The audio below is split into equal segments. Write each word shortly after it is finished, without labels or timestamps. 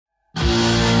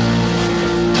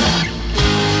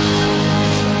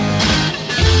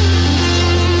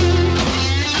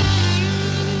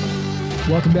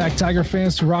Welcome back, Tiger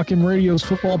fans, to Rock M Radio's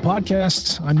football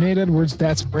podcast. I'm Nate Edwards.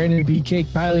 That's Brandon BK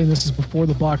Kiley, and this is Before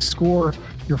the Box Score,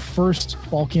 your first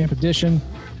fall camp edition.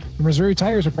 The Missouri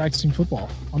Tigers are practicing football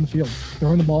on the field,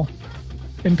 throwing the ball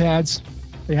in pads.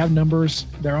 They have numbers.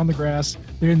 They're on the grass.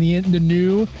 They're in the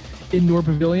new indoor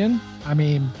pavilion. I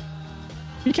mean,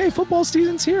 BK, football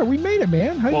season's here. We made it,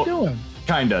 man. How you doing?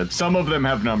 Kind of. Some of them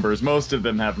have numbers. Most of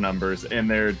them have numbers, and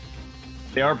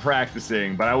they are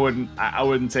practicing, but I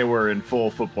wouldn't say we're in full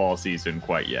football season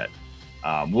quite yet.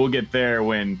 We'll get there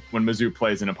when Mizzou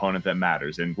plays an opponent that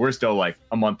matters, and we're still like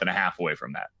a month and a half away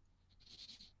from that.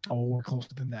 Oh, we're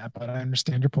closer than that, but I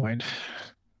understand your point.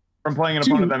 From playing an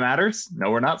opponent that matters?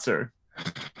 No, we're not, sir.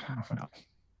 Well,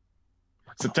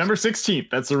 September 16th.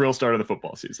 That's the real start of the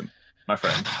football season, my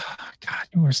friend. God,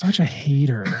 you are such a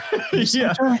hater.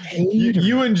 Yeah, such a hater.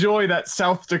 You enjoy that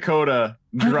South Dakota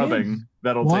drubbing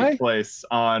that'll take place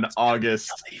on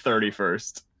August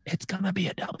 31st. It's gonna be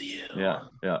a W. Yeah.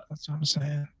 That's what I'm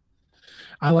saying.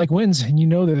 I like wins, and you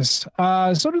know this.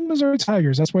 So do the Missouri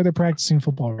Tigers. That's why they're practicing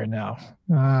football right now.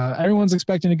 Everyone's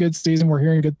expecting a good season. We're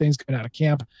hearing good things coming out of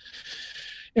camp.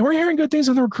 And we're hearing good things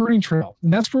on the recruiting trail.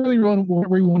 And that's really where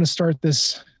we want to start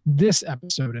this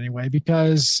episode anyway,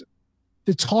 because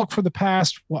the talk for the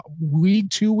past week,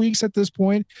 2 weeks at this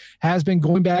point, has been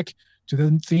going back to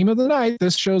the theme of the night.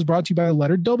 This show is brought to you by the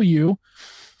letter W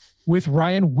with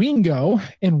Ryan Wingo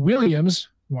and Williams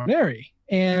Warneri.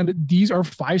 And these are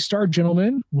five-star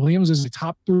gentlemen. Williams is a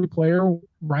top 3 player.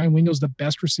 Ryan Wingo is the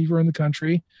best receiver in the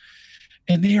country.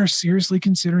 And they are seriously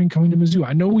considering coming to Mizzou.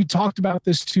 I know we talked about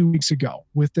this 2 weeks ago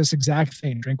with this exact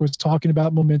thing. Drink was talking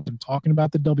about momentum, talking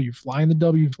about the W, flying the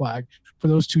W flag for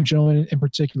those two gentlemen in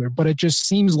particular. But it just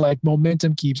seems like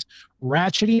momentum keeps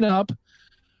ratcheting up.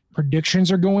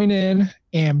 Predictions are going in.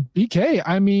 And BK,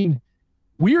 I mean,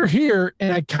 we're here,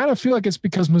 and I kind of feel like it's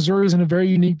because Missouri is in a very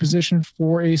unique position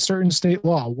for a certain state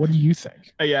law. What do you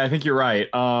think? Yeah, I think you're right.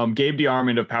 Gabe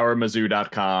DeArmond of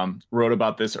PowerMizzou.com wrote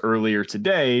about this earlier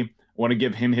today. I want to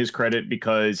give him his credit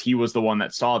because he was the one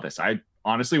that saw this. I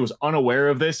honestly was unaware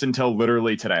of this until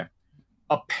literally today.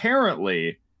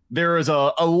 Apparently, there is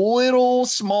a little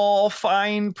small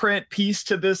fine print piece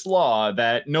to this law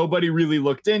that nobody really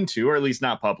looked into, or at least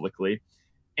not publicly,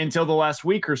 until the last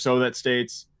week or so, that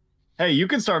states, hey, you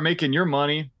can start making your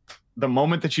money the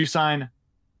moment that you sign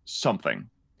something.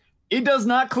 It does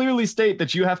not clearly state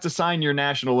that you have to sign your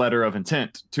national letter of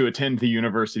intent to attend the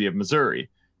University of Missouri.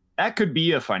 That could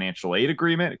be a financial aid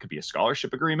agreement. It could be a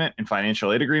scholarship agreement. And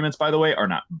financial aid agreements, by the way, are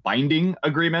not binding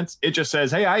agreements. It just says,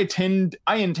 hey, I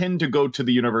intend to go to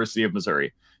the University of Missouri.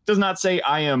 It does not say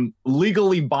I am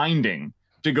legally binding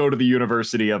to go to the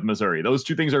University of Missouri. Those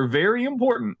two things are very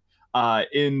important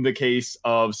in the case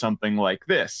of something like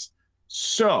this.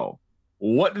 So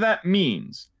what that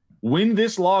means, when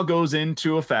this law goes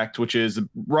into effect, which is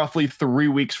roughly 3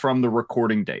 weeks from the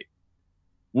recording date,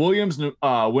 Williams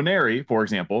Warneri, for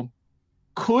example,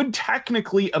 could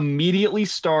technically immediately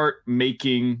start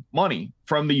making money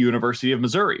from the University of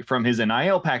Missouri, from his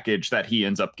NIL package that he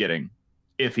ends up getting,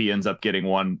 if he ends up getting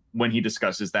one when he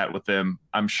discusses that with them,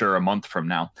 I'm sure a month from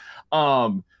now.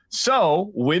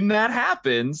 So when that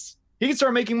happens, he can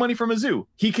start making money from Mizzou.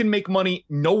 He can make money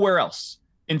nowhere else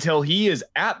until he is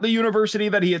at the university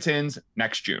that he attends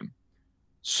next June.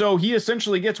 So he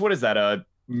essentially gets, what is that, a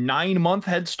 9-month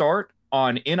head start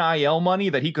on NIL money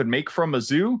that he could make from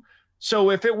Mizzou.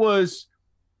 So if it was,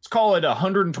 let's call it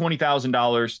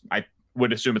 $120,000, I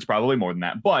would assume it's probably more than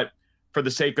that. But for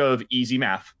the sake of easy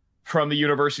math, from the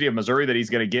University of Missouri that he's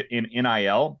going to get in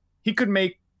NIL, he could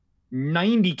make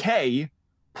 $90K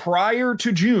prior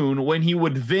to June, when he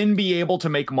would then be able to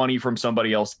make money from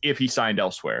somebody else if he signed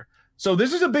elsewhere. So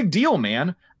this is a big deal,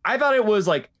 man. I thought it was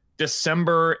like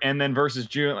December and then versus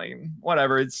June, like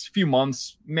whatever. It's a few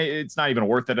months. It's not even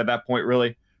worth it at that point,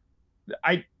 really.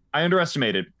 I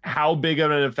underestimated how big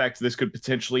of an effect this could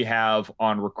potentially have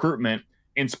on recruitment,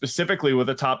 and specifically with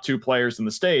the top 2 players in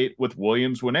the state, with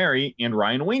Williams Warneri and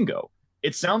Ryan Wingo.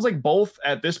 It sounds like both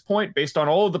at this point, based on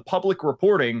all of the public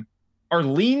reporting, are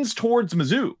leans towards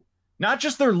Mizzou. Not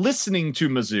just they're listening to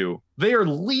Mizzou, they are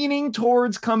leaning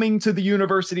towards coming to the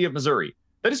University of Missouri.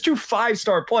 That is 2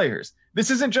 5-star players.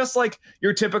 This isn't just like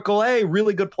your typical, hey,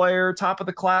 really good player, top of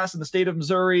the class in the state of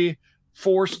Missouri,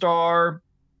 4-star,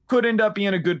 could end up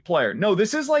being a good player. No,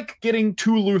 this is like getting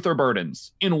 2 Luther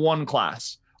Burdens in one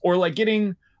class, or like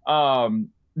getting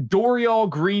Dorial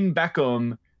Green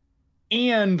Beckham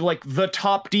and like the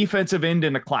top defensive end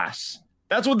in a class.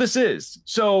 That's what this is.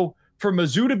 So for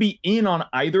Mizzou to be in on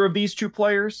either of these 2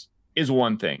 players is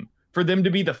one thing. For them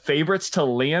to be the favorites to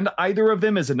land either of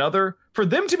them is another. For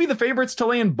them to be the favorites to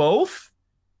land both,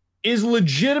 is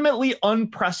legitimately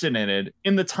unprecedented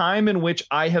in the time in which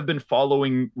I have been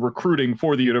following recruiting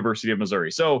for the University of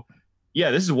Missouri. So,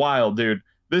 yeah, this is wild, dude.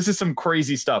 This is some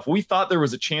crazy stuff. We thought there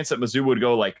was a chance that Mizzou would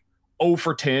go like 0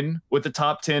 for 10 with the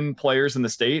top 10 players in the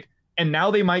state, and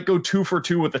now they might go 2 for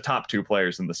 2 with the top 2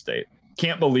 players in the state.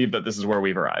 Can't believe that this is where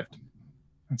we've arrived.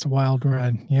 It's a wild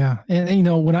ride. Yeah. And you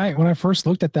know, when I first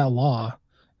looked at that law,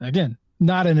 again,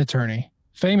 not an attorney,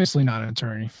 famously not an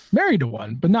attorney, married to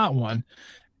one, but not one.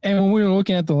 And when we were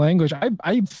looking at the language,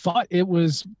 I thought it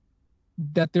was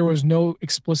that there was no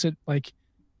explicit, like,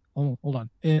 hold on,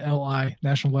 NLI,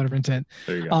 National Letter of Intent.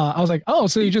 There you go. I was like, oh,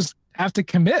 so you just have to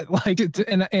commit, like,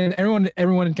 and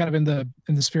everyone kind of in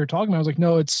the sphere talking. I was like,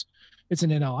 no, it's an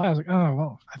NLI. I was like, oh,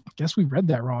 well, I guess we read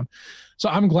that wrong. So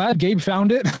I'm glad Gabe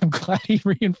found it. I'm glad he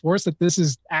reinforced that this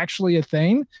is actually a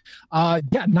thing.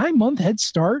 9-month head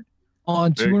start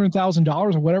on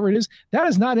 $200,000 or whatever it is. That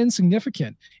is not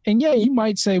insignificant. And yeah, you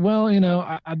might say, well, you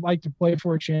know, I'd like to play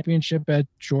for a championship at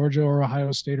Georgia or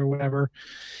Ohio State or whatever.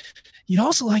 You'd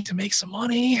also like to make some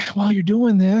money while you're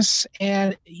doing this.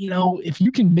 And, you know, if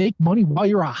you can make money while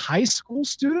you're a high school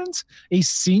student, a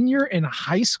senior in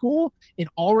high school, and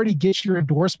already get your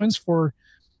endorsements for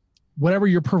whatever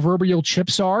your proverbial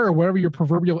chips are or whatever your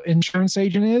proverbial insurance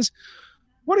agent is,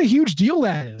 what a huge deal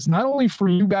that is. Not only for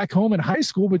you back home in high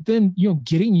school, but then, you know,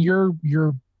 getting your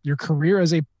career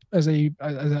as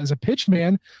a pitch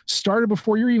man started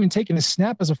before you're even taking a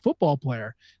snap as a football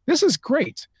player. This is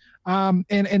great. And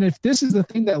if this is the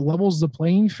thing that levels the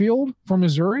playing field for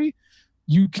Missouri,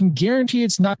 you can guarantee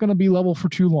it's not going to be level for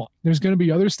too long. There's going to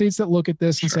be other states that look at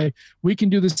this and say, we can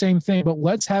do the same thing, but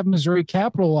let's have Missouri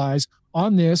capitalize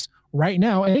on this right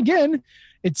now. And again,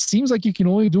 it seems like you can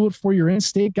only do it for your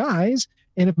in-state guys.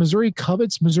 And if Missouri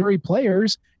covets Missouri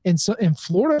players and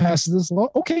Florida passes this law,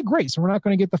 okay, great. So we're not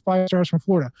going to get the 5 stars from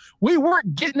Florida. We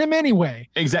weren't getting them anyway.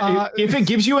 Exactly. If it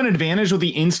gives you an advantage with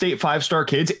the in-state 5-star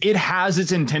kids, it has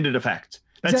its intended effect.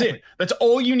 That's it. That's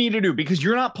all you need to do, because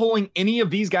you're not pulling any of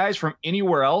these guys from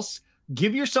anywhere else.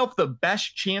 Give yourself the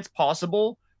best chance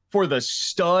possible for the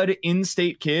stud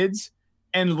in-state kids,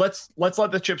 and let's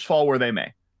let the chips fall where they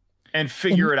may and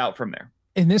figure it out from there.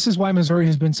 And this is why Missouri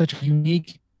has been such a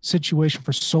unique situation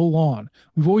for so long.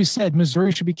 We've always said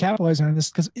Missouri should be capitalizing on this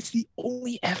because it's the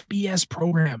only FBS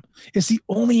program. It's the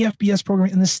only FBS program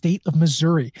in the state of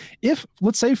Missouri. If,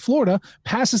 let's say, Florida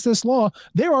passes this law,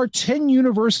 there are 10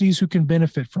 universities who can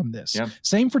benefit from this. Yep.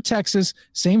 Same for Texas,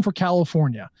 same for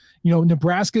California. You know,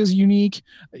 Nebraska is unique.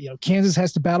 You know, Kansas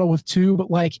has to battle with 2,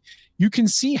 but like, you can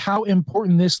see how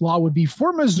important this law would be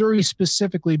for Missouri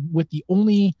specifically, with the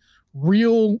only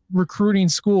real recruiting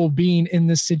school being in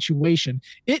this situation.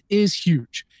 It is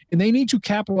huge, and they need to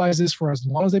capitalize this for as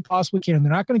long as they possibly can. And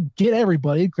they're not going to get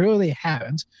everybody. Clearly they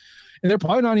haven't, and they're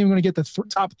probably not even going to get the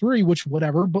top 3, which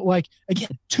whatever. But like,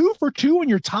 again, 2 for 2 in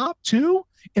your top 2,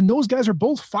 and those guys are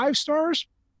both 5 stars.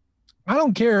 I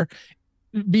don't care,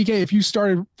 BK, if you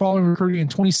started following recruiting in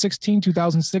 2016,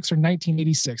 2006, or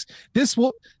 1986. This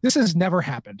has never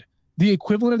happened. The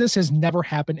equivalent of this has never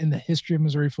happened in the history of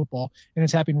Missouri football, and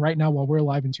it's happening right now while we're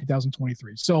alive in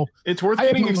 2023. So it's worth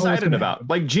getting excited about,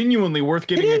 like genuinely worth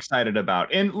getting excited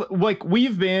about. And like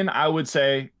we've been, I would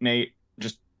say, Nate,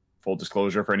 just full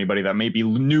disclosure for anybody that may be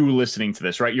new listening to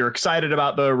this, right? You're excited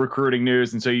about the recruiting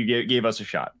news, and so you gave us a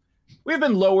shot. We've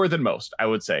been lower than most, I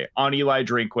would say, on Eli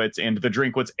Drinkwitz and the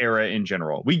Drinkwitz era in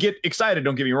general. We get excited,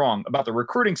 don't get me wrong, about the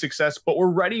recruiting success, but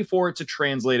we're ready for it to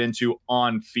translate into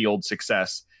on-field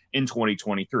success in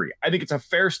 2023. I think it's a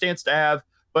fair stance to have,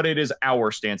 but it is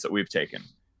our stance that we've taken.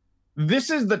 This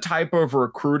is the type of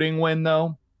recruiting win,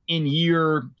 though, in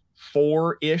year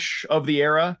 4-ish of the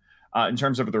era, in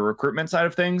terms of the recruitment side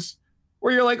of things,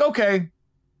 where you're like, okay,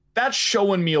 that's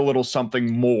showing me a little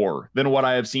something more than what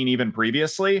I have seen even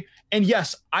previously. And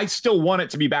yes, I still want it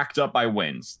to be backed up by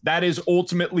wins. That is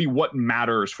ultimately what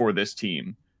matters for this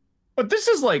team. But this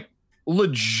is like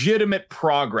legitimate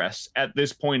progress at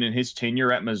this point in his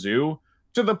tenure at Mizzou,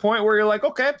 to the point where you're like,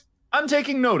 okay, I'm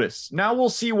taking notice. Now we'll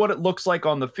see what it looks like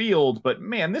on the field. But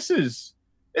man, this is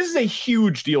a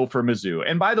huge deal for Mizzou.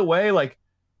 And by the way, like,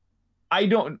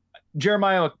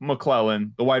 Jeremiah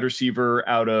McClellan, the wide receiver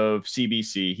out of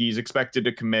CBC, he's expected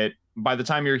to commit by the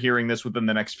time you're hearing this within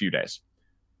the next few days.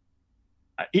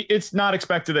 It's not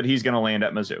expected that he's going to land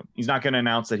at Mizzou. He's not going to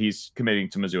announce that he's committing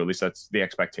to Mizzou. At least that's the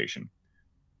expectation.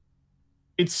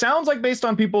 It sounds like, based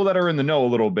on people that are in the know a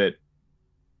little bit,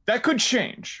 that could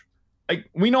change. Like,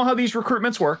 we know how these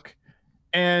recruitments work.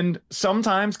 And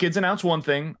sometimes kids announce one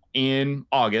thing in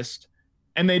August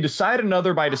and they decide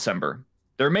another by December.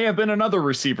 There may have been another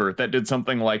receiver that did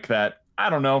something like that, I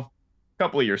don't know, a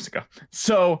couple of years ago.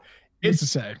 So Who's to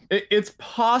say? It's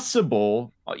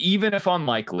possible, even if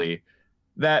unlikely,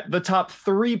 that the top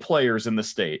 3 players in the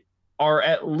state are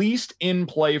at least in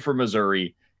play for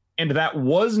Missouri. And that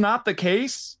was not the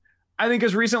case, I think,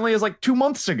 as recently as like 2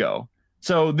 months ago.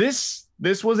 So this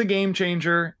was a game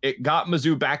changer. It got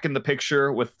Mizzou back in the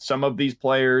picture with some of these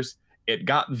players. It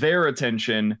got their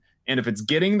attention. And if it's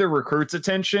getting the recruits'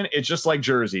 attention, it's just like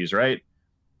jerseys, right?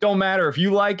 Don't matter if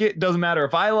you like it. Doesn't matter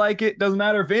if I like it. Doesn't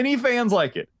matter if any fans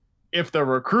like it. If the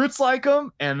recruits like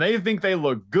them and they think they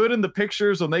look good in the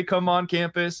pictures when they come on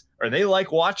campus, or they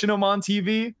like watching them on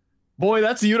TV, boy,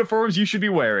 that's the uniforms you should be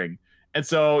wearing. And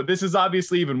so this is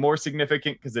obviously even more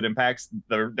significant because it impacts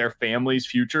their families'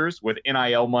 futures with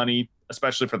NIL money,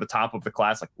 especially for the top of the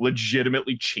class, like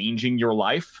legitimately changing your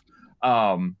life.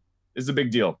 Is a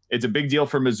big deal. It's a big deal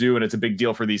for Mizzou, and it's a big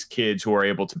deal for these kids who are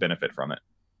able to benefit from it.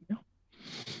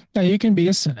 Now, you can be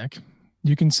a cynic.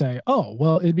 You can say, oh,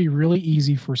 well, it'd be really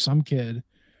easy for some kid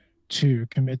to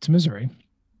commit to Missouri.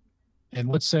 And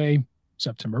let's say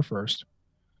September 1st.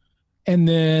 And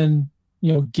then,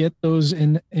 get those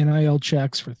NIL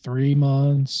checks for 3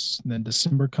 months. And then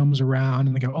December comes around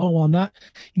and they go, oh, well, I'm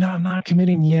not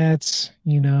committing yet.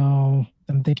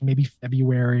 I'm thinking maybe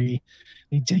February.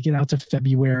 They take it out to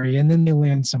February and then they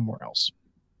land somewhere else.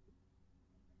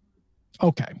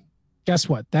 Okay. Guess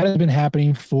what? That has been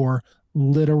happening for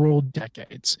literal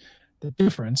decades. The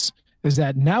difference is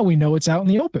that now we know it's out in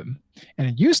the open. And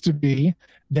it used to be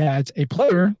that a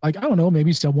player, like, I don't know,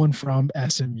 maybe someone from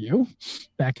SMU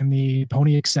back in the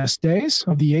Pony Excess days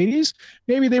of the 80s,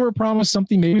 maybe they were promised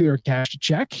something, maybe they were cashed a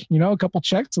check, a couple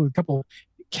checks, a couple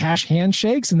cash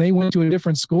handshakes, and they went to a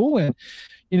different school. And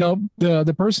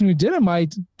the person who did it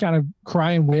might kind of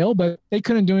cry and wail, but they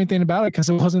couldn't do anything about it because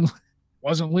it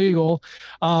wasn't legal.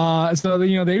 So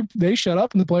they shut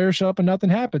up and the players shut up and nothing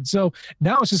happened. So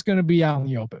now it's just going to be out in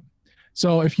the open.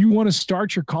 So if you want to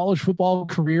start your college football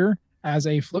career as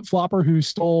a flip-flopper who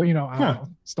stole,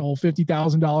 stole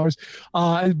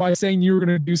 $50,000 by saying you were going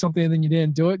to do something and then you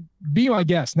didn't do it, be my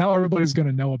guest. Now everybody's going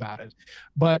to know about it.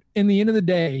 But in the end of the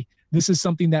day, this is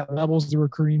something that levels the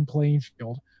recruiting playing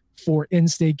field for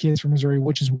in-state kids from Missouri,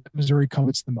 which is what Missouri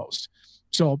covets the most.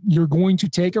 So you're going to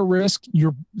take a risk.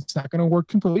 It's not going to work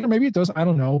completely, or maybe it does. I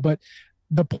don't know. But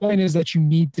the point is that you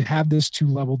need to have this to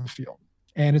level the field,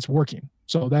 and it's working.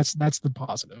 So that's the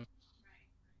positive.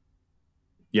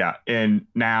 Yeah, and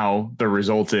now the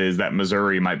result is that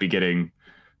Missouri might be getting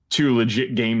 2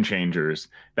 legit game changers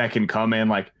that can come in.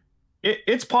 Like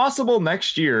it's possible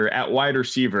next year at wide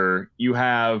receiver you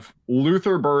have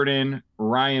Luther Burden,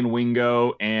 Ryan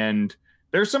Wingo, and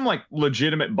there's some like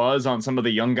legitimate buzz on some of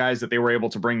the young guys that they were able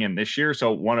to bring in this year.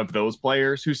 So one of those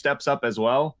players who steps up as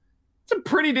well. It's a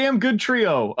pretty damn good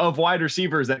trio of wide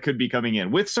receivers that could be coming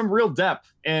in with some real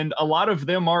depth. And a lot of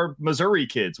them are Missouri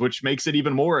kids, which makes it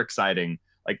even more exciting.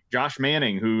 Like Josh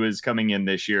Manning, who is coming in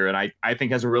this year, and I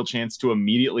think has a real chance to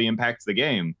immediately impact the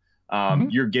game.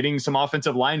 You're getting some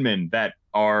offensive linemen that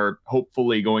are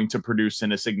hopefully going to produce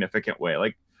in a significant way.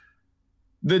 Like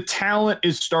the talent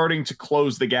is starting to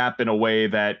close the gap in a way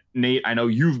that, Nate, I know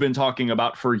you've been talking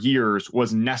about for years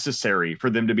was necessary for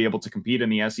them to be able to compete in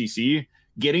the SEC.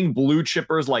 Getting blue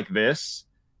chippers like this,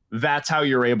 that's how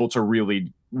you're able to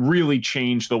really, really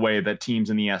change the way that teams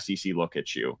in the SEC look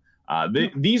at you.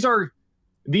 These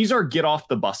are get off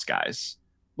the bus guys.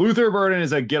 Luther Burden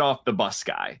is a get off the bus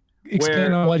guy.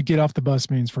 Explain on what get off the bus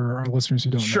means for our listeners who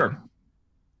don't know. Sure.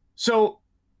 So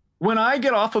when I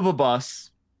get off of a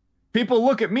bus, people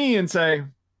look at me and say,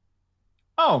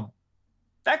 oh,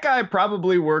 that guy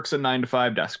probably works a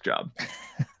 9-to-5 desk job.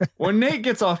 When Nate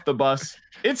gets off the bus,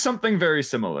 it's something very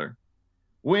similar.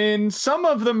 When some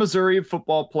of the Missouri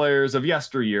football players of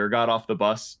yesteryear got off the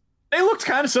bus, they looked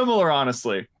kind of similar,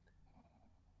 honestly.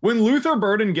 When Luther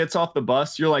Burden gets off the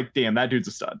bus, you're like, damn, that dude's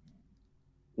a stud.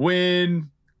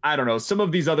 When, I don't know, some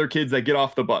of these other kids that get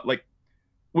off the bus, like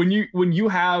when you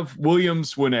have William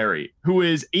Swinneri, who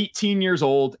is 18 years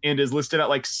old and is listed at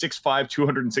like 6'5",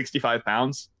 265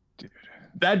 pounds, dude.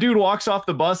 That dude walks off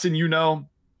the bus and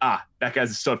that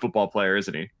guy's a stud football player,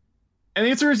 isn't he? And the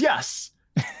answer is yes.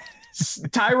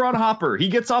 Tyron Hopper, he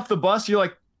gets off the bus, you're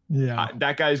like, yeah,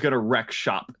 that guy's going to wreck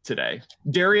shop today.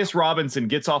 Darius Robinson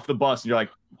gets off the bus and you're like,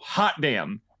 hot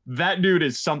damn, that dude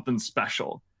is something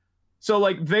special. So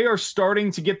like they are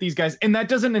starting to get these guys, and that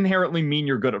doesn't inherently mean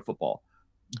you're good at football.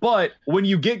 But when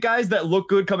you get guys that look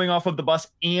good coming off of the bus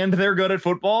and they're good at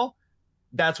football,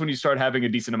 that's when you start having a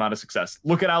decent amount of success.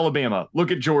 Look at Alabama.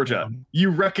 Look at Georgia. You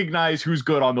recognize who's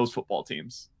good on those football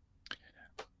teams.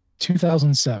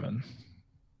 2007.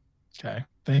 Okay.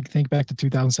 Think back to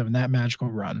 2007, that magical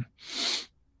run.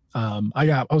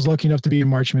 I was lucky enough to be in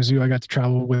March, Mizzou. I got to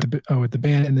travel with the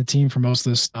band and the team for most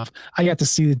of this stuff. I got to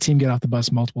see the team get off the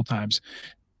bus multiple times.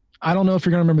 I don't know if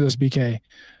you're going to remember this, BK.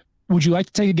 Would you like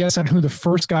to take a guess on who the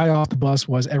first guy off the bus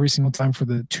was every single time for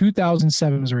the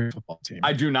 2007 Missouri football team?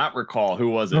 I do not recall. Who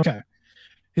was it? Okay.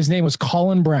 His name was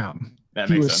Colin Brown.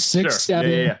 He was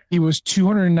 6'7". Yeah. He was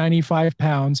 295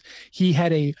 pounds. He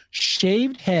had a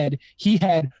shaved head. He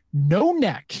had no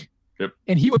neck. Yep.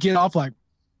 And he would get off like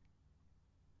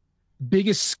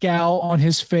biggest scowl on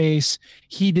his face.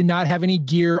 He did not have any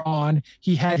gear on.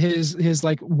 He had his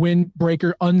like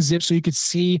windbreaker unzipped so you could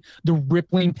see the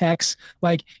rippling pecs.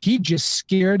 Like, he just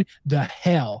scared the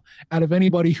hell out of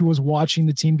anybody who was watching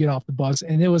the team get off the bus,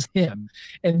 and it was him.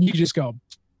 And you just go,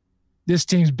 this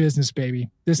team's business, baby.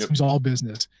 This team's all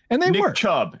business. And they were.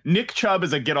 Nick Chubb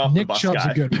is a get off the bus Chubb's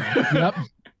guy. A good one. Yep.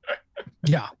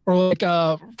 Yeah. Or like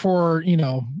for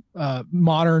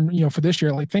modern, for this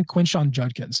year, like think Quinshon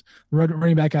Judkins,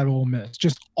 running back out of Ole Miss,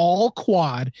 just all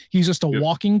quad. He's just a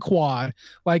walking quad.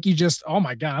 Like, you just, oh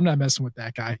my God, I'm not messing with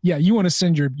that guy. Yeah, you want to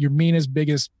send your meanest,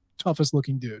 biggest, toughest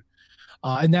looking dude.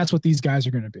 And that's what these guys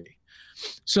are going to be.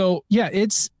 So yeah,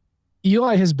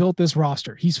 Eli has built this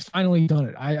roster. He's finally done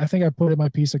it. I think I put in my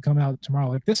piece that come out tomorrow.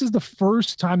 Like, this is the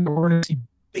first time that we're going to see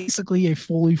basically a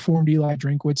fully formed Eli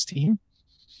Drinkwitz team.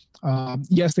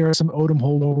 Yes, there are some Odom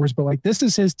holdovers, but like, this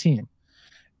is his team.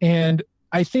 And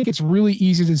I think it's really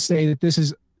easy to say that this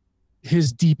is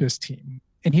his deepest team.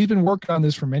 And he's been working on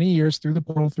this for many years through the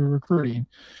portal, through recruiting.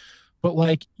 But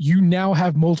like, you now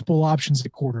have multiple options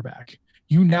at quarterback.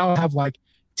 You now have like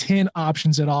 10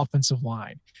 options at offensive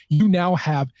line. You now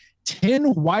have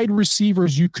 10 wide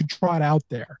receivers you could trot out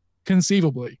there,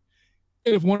 conceivably.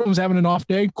 If one of them's having an off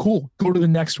day, cool. Go to the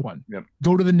next one. Yep.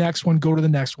 Go to the next one. Go to the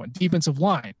next one. Defensive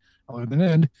line, other than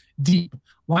end, deep.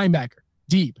 Linebacker,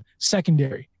 deep.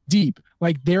 Secondary, deep.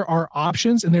 Like, there are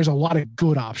options, and there's a lot of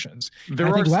good options. There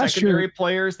are secondary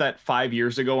players that 5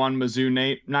 years ago on Mizzou,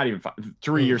 Nate, not even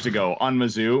 3 years ago on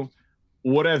Mizzou,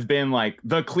 would have been like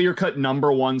the clear-cut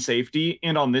number one safety,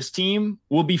 and on this team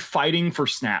will be fighting for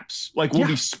snaps. Like, we'll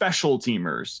be special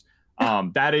teamers.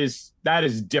 That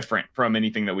is different from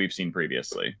anything that we've seen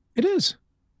previously. It is.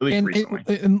 At least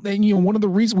recently. And one of the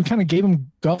reasons we kind of gave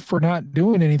him guff for not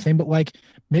doing anything, but like,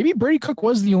 maybe Brady Cook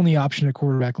was the only option at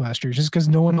quarterback last year just because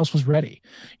no one else was ready.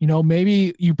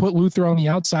 Maybe you put Luther on the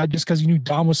outside just because you knew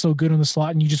Dom was so good in the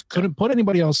slot and you just couldn't put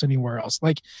anybody else anywhere else.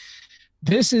 Like,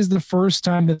 this is the first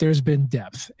time that there's been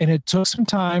depth, and it took some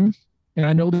time. And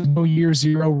I know there's no year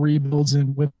zero rebuilds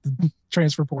and with the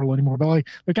transfer portal anymore, but like,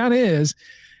 there kind of is.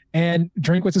 And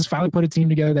Drinkwitz has finally put a team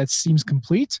together that seems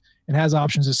complete and has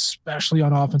options, especially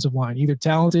on offensive line, either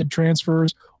talented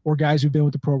transfers or guys who've been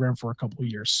with the program for a couple of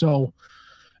years. So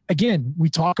again, we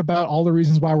talk about all the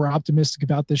reasons why we're optimistic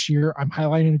about this year. I'm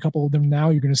highlighting a couple of them now.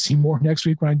 You're going to see more next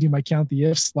week when I do my count the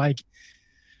ifs. Like,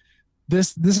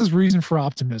 this is reason for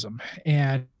optimism.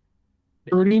 And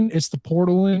it's the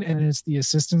portaling and it's the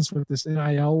assistance with this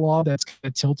NIL law that's kind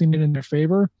of tilting it in their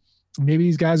favor. Maybe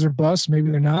these guys are busts,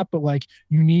 maybe they're not, but like,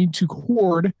 you need to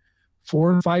hoard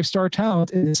 4- and 5-star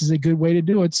talent, and this is a good way to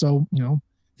do it. So,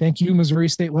 thank you, Missouri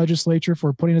State Legislature,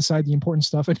 for putting aside the important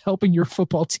stuff and helping your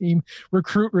football team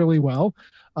recruit really well.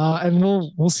 And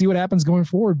we'll see what happens going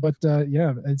forward. But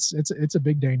yeah, it's a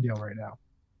big dang deal right now.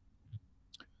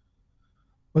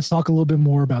 Let's talk a little bit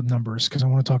more about numbers, because I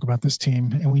want to talk about this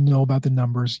team, and we know about the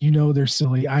numbers. They're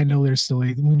silly. I know they're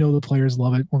silly. We know the players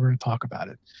love it. We're going to talk about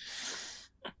it.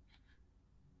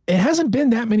 It hasn't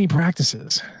been that many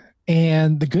practices,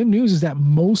 and the good news is that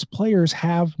most players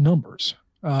have numbers.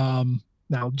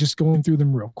 Now, just going through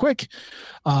them real quick,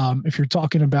 if you're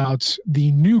talking about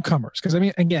the newcomers, because, I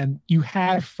mean, again, you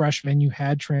had freshmen, you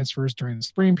had transfers during the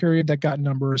spring period that got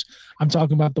numbers. I'm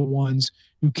talking about the ones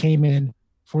who came in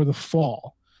for the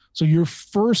fall. So your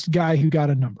first guy who got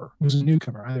a number was a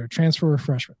newcomer, either a transfer or a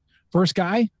freshman. First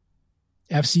guy,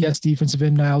 FCS defensive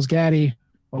end Niles Gaddy.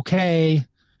 Okay.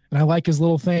 And I like his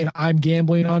little thing, I'm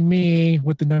gambling on me,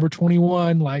 with the number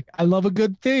 21. Like, I love a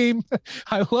good theme.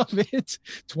 I love it.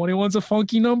 21's a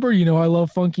funky number. I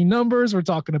love funky numbers. We're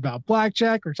talking about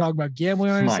blackjack. We're talking about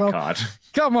gambling on yourself. My God.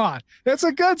 Come on. That's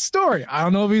a good story. I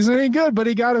don't know if he's any good, but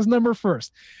he got his number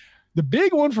first. The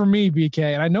big one for me,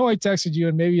 BK, and I know I texted you,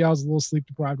 and maybe I was a little sleep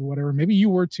deprived or whatever. Maybe you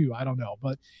were too. I don't know.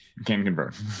 But can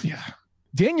confirm. Yeah.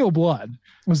 Daniel Blood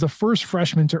was the first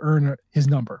freshman to earn his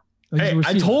number. Hey,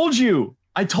 I told you.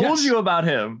 I told you about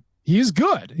him. He's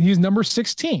good. He's number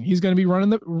 16. He's going to be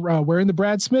running wearing the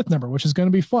Brad Smith number, which is going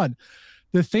to be fun.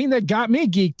 The thing that got me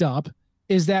geeked up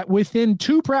is that within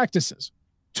 2 practices,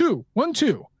 2,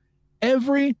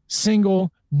 every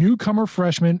single newcomer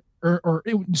freshman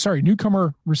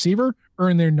newcomer receiver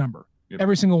earned their number. Yep.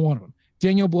 Every single one of them.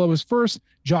 Daniel Blood was first,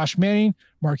 Josh Manning,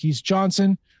 Marquise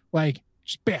Johnson, like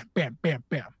just bam, bam, bam,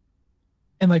 bam.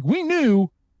 And like we knew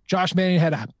Josh Manning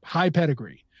had a high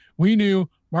pedigree. We knew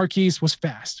Marquise was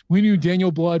fast. We knew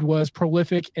Daniel Blood was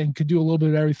prolific and could do a little bit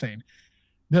of everything.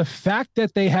 The fact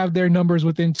that they have their numbers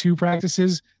within 2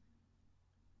 practices,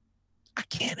 I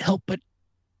can't help but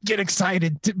get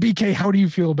excited. BK, how do you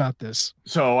feel about this?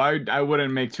 So I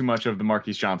wouldn't make too much of the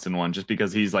Marquise Johnson one just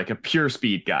because he's like a pure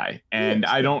speed guy. And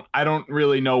I don't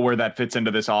really know where that fits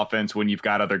into this offense when you've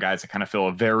got other guys that kind of fill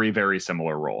a very, very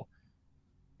similar role.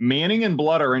 Manning and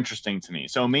Blood are interesting to me.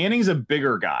 So Manning's a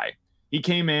bigger guy. He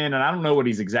came in, and I don't know what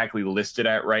he's exactly listed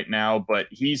at right now, but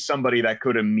he's somebody that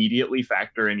could immediately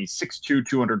factor in. He's 6'2",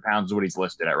 200 pounds is what he's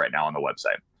listed at right now on the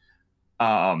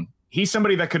website. He's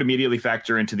somebody that could immediately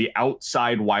factor into the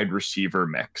outside wide receiver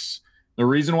mix. The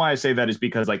reason why I say that is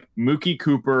because like Mookie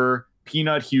Cooper,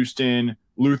 Peanut Houston,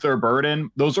 Luther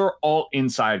Burden, those are all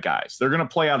inside guys. They're going to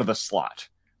play out of the slot.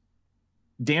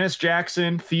 Dennis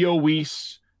Jackson, Theo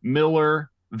Weiss, Miller,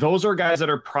 those are guys that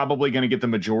are probably going to get the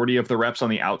majority of the reps on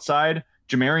the outside.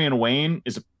 Jamarian Wayne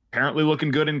is apparently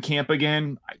looking good in camp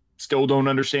again. I still don't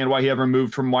understand why he ever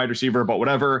moved from wide receiver, but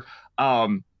whatever.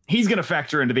 He's going to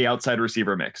factor into the outside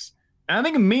receiver mix. And I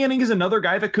think Manning is another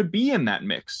guy that could be in that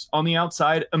mix on the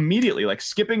outside immediately, like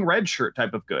skipping red shirt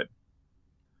type of good.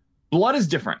 Blood is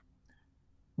different.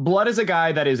 Blood is a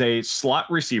guy that is a slot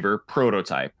receiver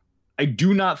prototype. I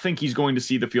do not think he's going to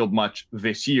see the field much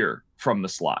this year from the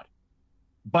slot.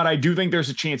 But I do think there's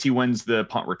a chance he wins the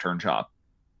punt return job.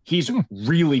 He's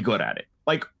really good at it.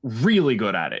 Like, really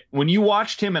good at it. When you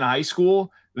watched him in high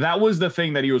school, that was the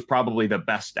thing that he was probably the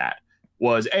best at,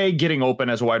 was A, getting open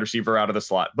as a wide receiver out of the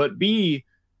slot, but B,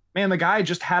 man, the guy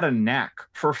just had a knack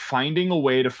for finding a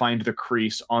way to find the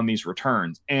crease on these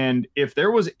returns. And if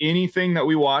there was anything that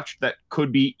we watched that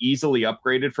could be easily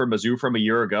upgraded for Mizzou from a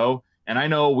year ago, and I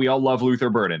know we all love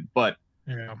Luther Burden, but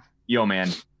yo,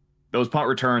 man, those punt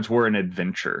returns were an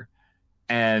adventure.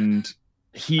 And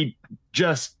he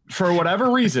just, for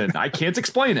whatever reason, I can't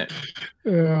explain it.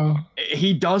 Yeah.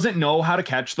 He doesn't know how to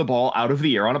catch the ball out of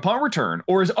the air on a punt return,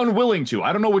 or is unwilling to.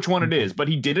 I don't know which one it is, but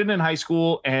he did it in high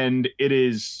school, and it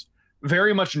is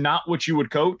very much not what you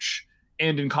would coach.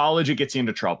 And in college, it gets you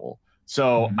into trouble.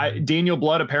 So Daniel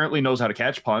Blood apparently knows how to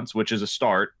catch punts, which is a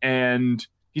start, and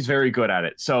he's very good at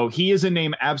it. So he is a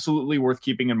name absolutely worth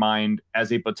keeping in mind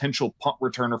as a potential punt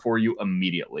returner for you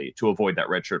immediately to avoid that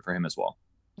red shirt for him as well.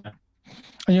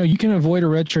 You know, you can avoid a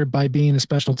red shirt by being a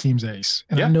special teams ace.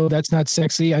 And I know that's not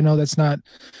sexy. I know that's not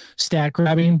stat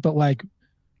grabbing, but like,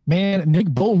 man, Nick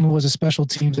Bolton was a special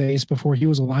teams ace before he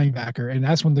was a linebacker. And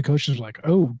that's when the coaches were like,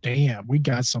 oh, damn, we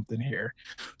got something here.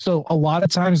 So a lot of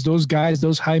times those guys,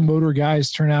 those high motor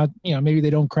guys turn out, you know, maybe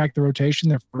they don't crack the rotation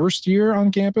their first year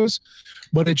on campus,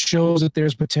 but it shows that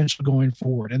there's potential going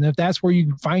forward. And if that's where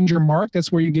you find your mark,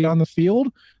 that's where you get on the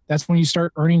field, that's when you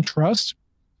start earning trust.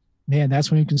 Man,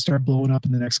 that's when you can start blowing up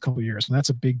in the next couple of years. And that's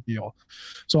a big deal.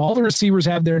 So all the receivers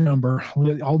have their number.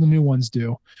 All the new ones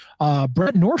do.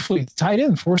 Brett Norfleet, tight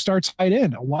end, 4-star tight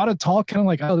end. A lot of talk, kind of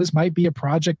like, oh, this might be a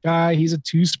project guy. He's a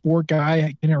 2-sport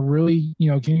guy. Can he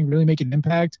really make an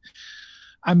impact?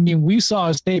 I mean, we saw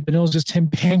his tape, and it was just him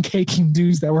pancaking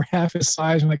dudes that were half his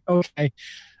size. I'm like, okay,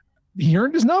 he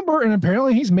earned his number, and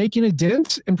apparently he's making a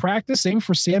dent in practice. Same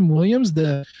for Sam Williams,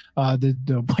 the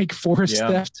Wake Forest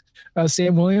theft,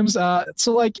 Sam Williams.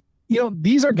 So like, you know,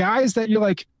 these are guys that you're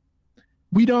like,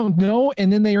 we don't know,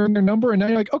 and then they earn their number, and now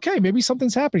you're like, okay, maybe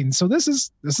something's happening. So this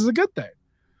is a good thing.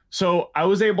 So I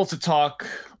was able to talk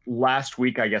last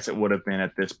week, I guess it would have been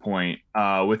at this point,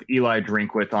 with Eli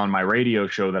Drinkwith on my radio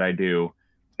show that I do,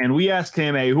 and we asked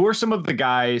him, hey, who are some of the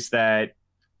guys that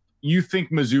you think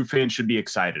Mizzou fans should be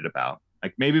excited about?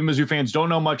 Like, maybe Mizzou fans don't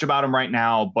know much about him right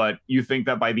now, but you think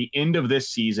that by the end of this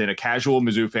season, a casual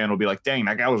Mizzou fan will be like, dang,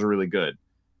 that guy was really good.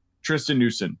 Tristan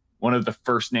Newsom, one of the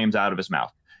first names out of his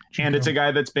mouth. And it's a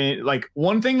guy that's been like,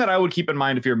 one thing that I would keep in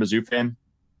mind if you're a Mizzou fan,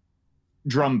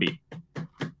 drum beat.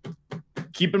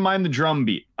 Keep in mind the drum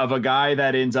beat of a guy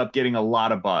that ends up getting a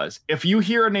lot of buzz. If you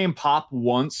hear a name pop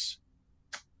once,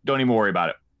 don't even worry about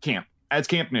it. Camp. That's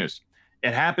camp news.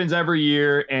 It happens every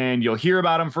year, and you'll hear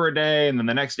about him for a day, and then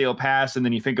the next day will pass, and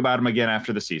then you think about him again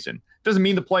after the season. Doesn't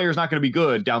mean the player's not going to be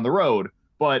good down the road,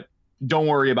 but don't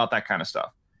worry about that kind of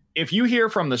stuff. If you hear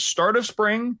from the start of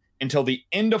spring until the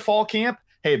end of fall camp,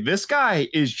 hey, this guy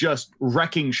is just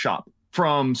wrecking shop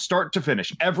from start to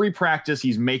finish. Every practice,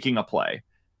 he's making a play.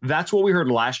 That's what we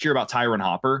heard last year about Tyron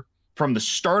Hopper. From the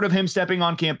start of him stepping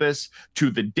on campus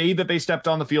to the day that they stepped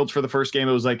on the field for the first game,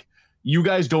 it was like, you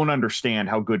guys don't understand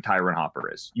how good Tyron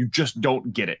Hopper is. You just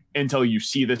don't get it until you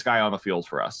see this guy on the field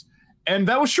for us. And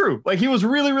that was true. Like, he was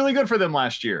really, really good for them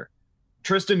last year.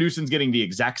 Tristan Newson's getting the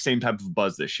exact same type of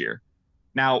buzz this year.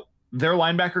 Now, their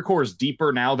linebacker core is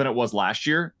deeper now than it was last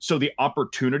year, so the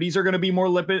opportunities are going to be more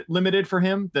limited for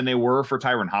him than they were for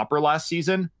Tyron Hopper last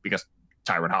season, because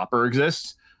Tyron Hopper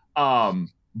exists.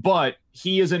 But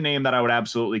he is a name that I would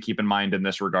absolutely keep in mind in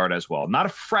this regard as well. Not a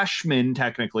freshman,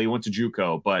 technically, went to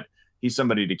JUCO, but he's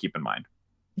somebody to keep in mind.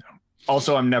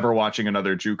 Also, I'm never watching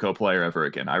another JUCO player ever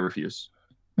again. I refuse.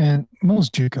 Man,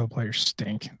 most JUCO players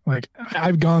stink. Like,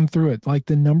 I've gone through it. Like,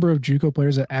 the number of JUCO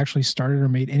players that actually started or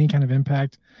made any kind of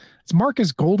impact, it's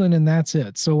Marcus Golden, and that's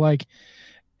it. So, like,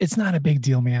 it's not a big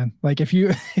deal, man. Like, if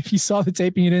you saw the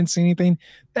tape and you didn't see anything,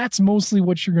 that's mostly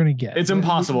what you're going to get. It's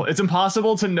impossible. It's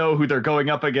impossible to know who they're going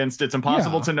up against. It's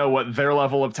impossible to know what their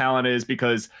level of talent is,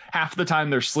 because half the time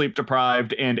they're sleep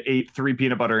deprived and ate 3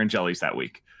 peanut butter and jellies that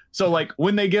week. So, like,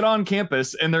 when they get on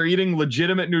campus and they're eating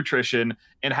legitimate nutrition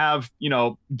and have,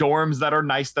 dorms that are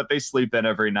nice that they sleep in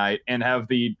every night and have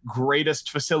the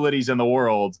greatest facilities in the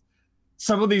world,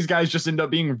 some of these guys just end up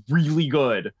being really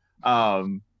good.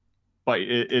 But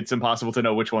it's impossible to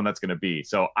know which one that's going to be.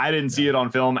 So I didn't see it on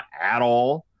film at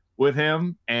all with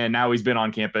him. And now he's been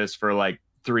on campus for like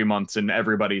 3 months and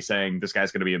everybody's saying this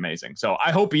guy's going to be amazing. So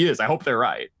I hope he is. I hope they're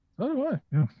right. So do I.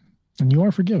 Yeah. And you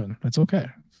are forgiven. That's okay.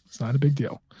 It's not a big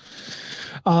deal.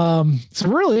 So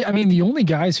really, I mean, the only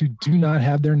guys who do not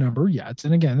have their number yet,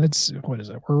 and again, what is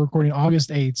it? We're recording August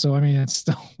 8th. So, I mean, it's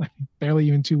still like barely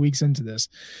even 2 weeks into this,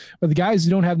 but the guys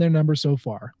who don't have their number so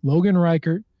far: Logan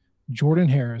Reichert, Jordan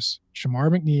Harris, Shamar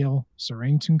McNeil,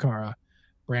 Serene Tunkara,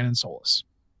 Brandon Solis,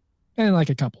 and like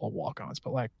a couple of walk-ons,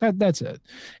 but like that's it.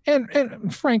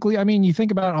 And frankly, I mean, you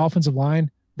think about an offensive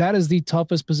line, that is the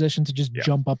toughest position to just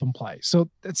jump up and play. So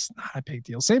that's not a big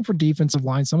deal. Same for defensive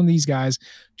line. Some of these guys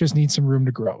just need some room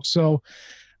to grow. So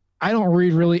I don't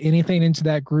read really anything into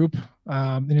that group.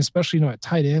 And especially, at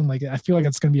tight end, like, I feel like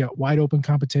it's going to be a wide open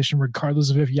competition,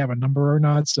 regardless of if you have a number or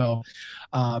not. So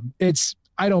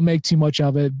I don't make too much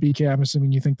of it. BK, I'm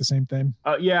assuming you think the same thing.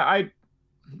 I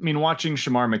mean, watching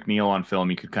Shamar McNeil on film,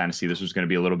 you could kind of see this was going to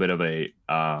be a little bit of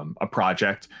a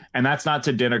project, and that's not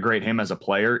to denigrate him as a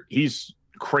player. He's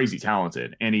crazy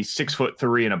talented, and he's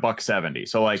 6'3" and $170.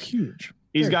 So, like, huge.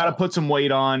 He's got to put some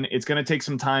weight on. It's going to take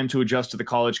some time to adjust to the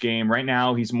college game. Right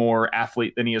now, he's more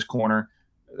athlete than he is corner.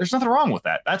 There's nothing wrong with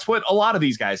that. That's what a lot of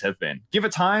these guys have been. Give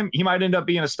it time, he might end up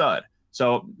being a stud.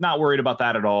 So, not worried about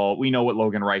that at all. We know what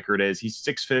Logan Reichert is. He's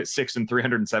 6'6" and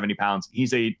 370 pounds.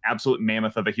 He's a absolute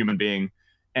mammoth of a human being,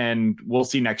 and we'll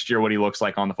see next year what he looks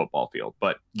like on the football field.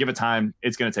 But give it time.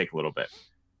 It's going to take a little bit.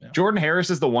 Yeah. Jordan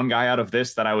Harris is the one guy out of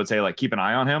this that I would say, like, keep an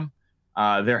eye on him.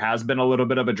 There has been a little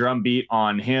bit of a drumbeat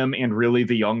on him and really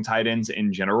the young tight ends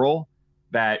in general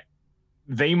that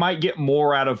they might get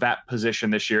more out of that position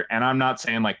this year. And I'm not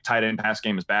saying like tight end pass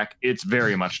game is back. It's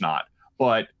very much not.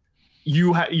 But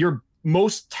your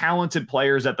most talented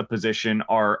players at the position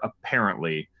are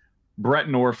apparently Brett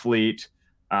Norfleet,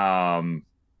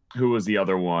 who was the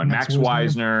other one? Max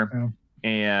Wisner.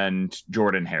 And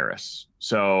Jordan Harris.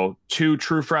 So 2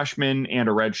 true freshmen and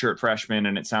a redshirt freshman.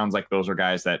 And it sounds like those are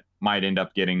guys that might end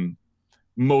up getting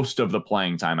most of the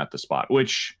playing time at the spot,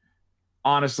 which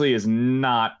honestly is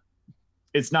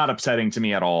it's not upsetting to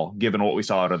me at all, given what we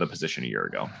saw out of the position a year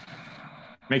ago.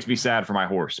 Makes me sad for my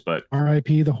horse, but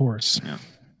RIP the horse.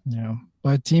 Yeah.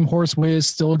 But Team Horse Wiz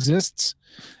still exists,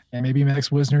 and maybe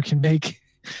Max Wisner can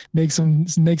make some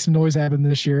noise happen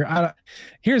this year.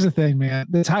 Here's the thing, man.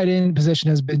 The tight end position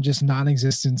has been just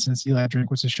non-existent since Eli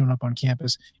Drinkwitz has shown up on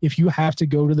campus. If you have to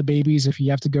go to the babies, if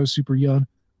you have to go super young,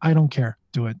 I don't care.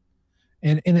 Do it.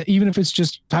 And even if it's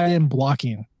just tight end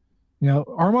blocking,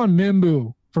 Armand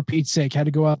Mimbu, for Pete's sake, had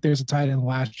to go out there as a tight end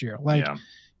last year. Like,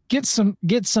 get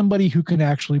somebody who can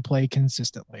actually play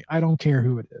consistently. I don't care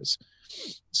who it is.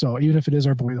 So even if it is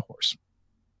our boy the horse,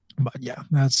 but yeah,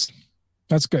 that's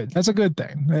good. That's a good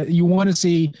thing. You want to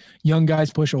see young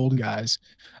guys push old guys,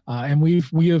 and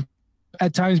we have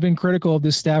at times been critical of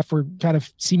this staff for kind of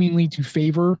seemingly to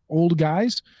favor old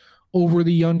guys over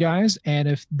the young guys. And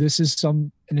if this is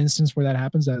an instance where that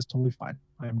happens, that is totally fine.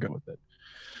 I am good with it.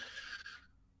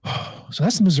 So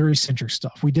that's the Missouri-centric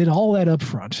stuff. We did all that up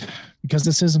front because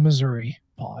this is a Missouri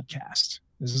podcast.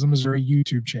 This is a Missouri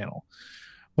YouTube channel.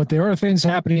 But there are things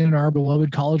happening in our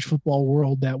beloved college football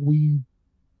world that we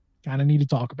kind of need to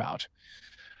talk about.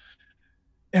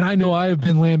 And I know I have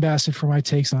been lambasted for my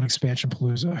takes on Expansion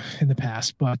Palooza in the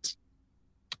past, but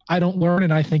I don't learn,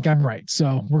 and I think I'm right.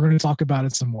 So we're going to talk about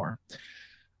it some more.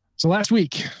 So last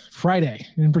week, Friday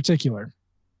in particular,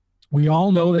 we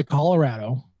all know that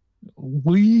Colorado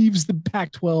leaves the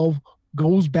Pac-12,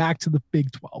 goes back to the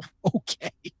Big 12.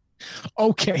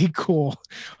 Okay, cool.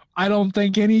 I don't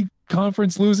think any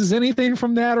conference loses anything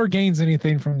from that or gains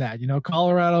anything from that.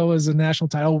 Colorado was a national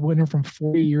title winner from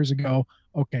 40 years ago.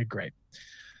 Okay, great.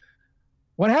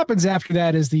 What happens after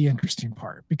that is the interesting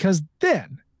part, because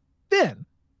then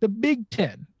the Big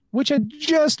Ten, which had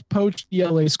just poached the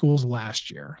LA schools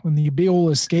last year when the big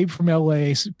old escape from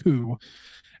LA coup,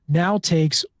 now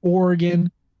takes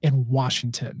Oregon and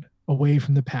Washington away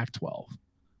from the Pac-12.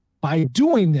 By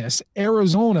doing this,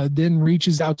 Arizona then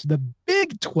reaches out to the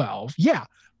Big 12. Yeah,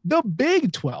 the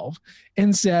Big 12,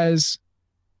 and says,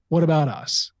 what about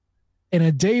us? And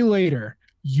a day later,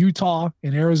 Utah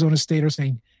and Arizona State are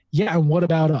saying, yeah, and what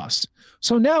about us?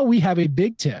 So now we have a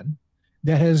Big Ten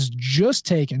that has just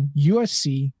taken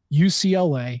USC,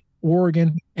 UCLA,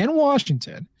 Oregon, and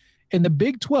Washington, and the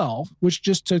Big 12, which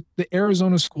just took the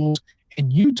Arizona schools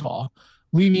and Utah,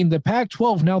 leaving the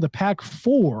Pac-12, now the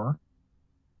Pac-4,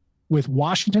 with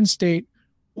Washington State,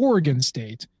 Oregon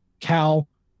State, Cal,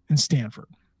 and Stanford.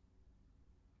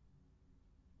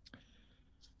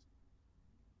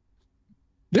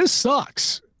 This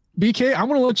sucks. BK, I'm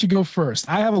going to let you go first.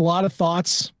 I have a lot of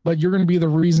thoughts, but you're going to be the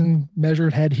reason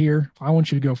measured head here. I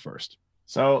want you to go first.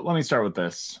 So let me start with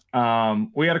this.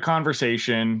 We had a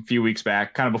conversation a few weeks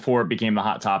back, kind of before it became the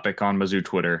hot topic on Mizzou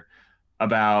Twitter,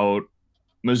 about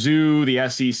Mizzou, the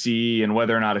SEC, and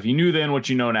whether or not, if you knew then what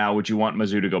you know now, would you want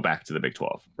Mizzou to go back to the Big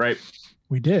 12, right?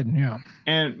 We did, yeah.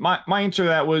 And my answer to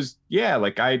that was, yeah,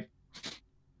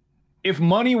 if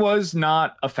money was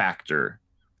not a factor,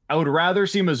 I would rather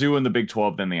see Mizzou in the Big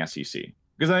 12 than the SEC,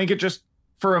 because I think it just,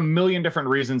 for a million different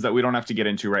reasons that we don't have to get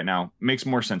into right now, makes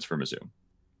more sense for Mizzou.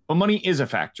 But money is a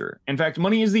factor. In fact,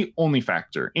 money is the only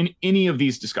factor in any of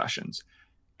these discussions.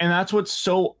 And that's what's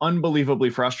so unbelievably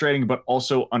frustrating, but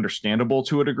also understandable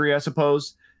to a degree, I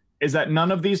suppose, is that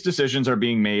none of these decisions are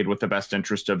being made with the best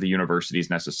interest of the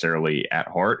universities necessarily at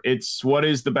heart. It's what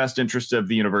is the best interest of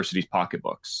the university's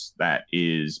pocketbooks that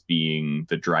is being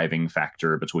the driving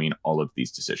factor between all of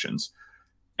these decisions.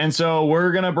 And so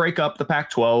we're going to break up the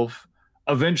Pac-12.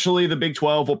 Eventually, the Big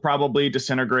 12 will probably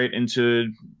disintegrate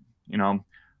into,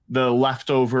 the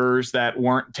leftovers that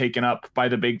weren't taken up by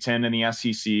the Big Ten and the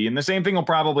SEC. And the same thing will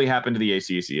probably happen to the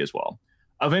ACC as well.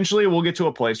 Eventually, we'll get to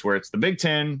a place where it's the Big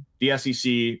Ten, the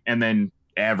SEC, and then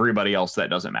everybody else that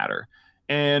doesn't matter.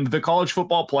 And the college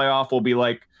football playoff will be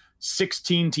like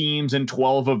 16 teams, and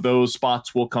 12 of those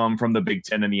spots will come from the Big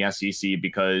Ten and the SEC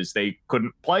because they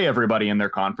couldn't play everybody in their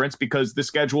conference, because the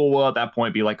schedule will at that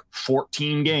point be like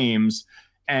 14 games,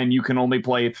 and you can only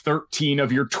play 13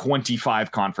 of your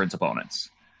 25 conference opponents.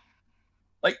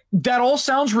 Like, that all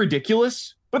sounds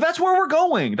ridiculous, but that's where we're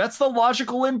going. That's the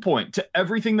logical endpoint to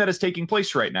everything that is taking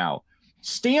place right now.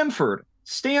 Stanford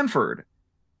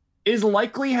is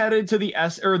likely headed to the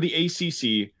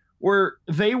ACC, where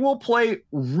they will play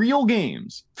real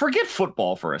games. Forget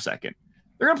football for a second.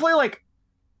 They're going to play like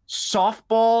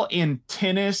softball and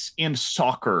tennis and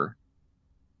soccer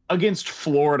against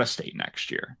Florida State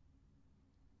next year.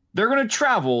 They're going to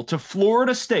travel to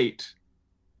Florida State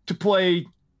to play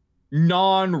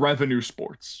non-revenue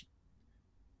sports.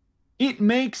 It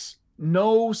makes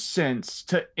no sense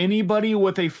to anybody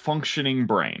with a functioning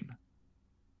brain.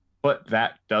 But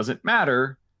that doesn't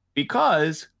matter,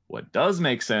 because what does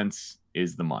make sense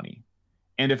is the money.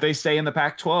 And if they stay in the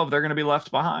Pac-12, they're going to be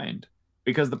left behind,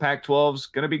 because the Pac-12 is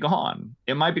going to be gone.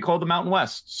 It might be called the Mountain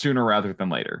West sooner rather than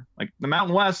later. Like, the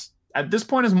Mountain West at this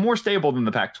point is more stable than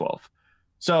the Pac-12.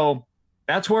 So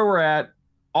that's where we're at.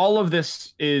 All of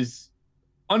this is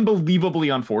unbelievably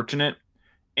unfortunate.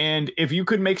 And if you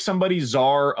could make somebody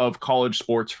czar of college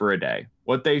sports for a day,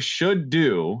 what they should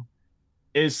do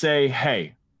is say,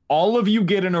 hey, all of you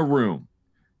get in a room,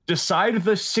 decide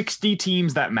the 60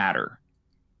 teams that matter,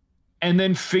 and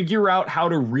then figure out how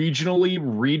to regionally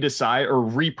redecide or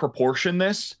reproportion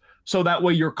this so that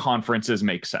way your conferences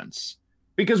make sense.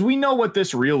 Because we know what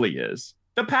this really is.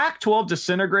 The Pac-12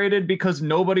 disintegrated because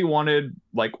nobody wanted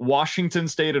like Washington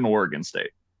State and Oregon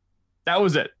State. That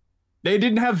was it. They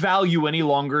didn't have value any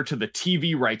longer to the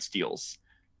TV rights deals.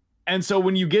 And so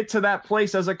when you get to that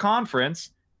place as a conference,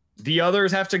 the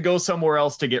others have to go somewhere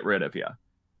else to get rid of you.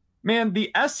 Man,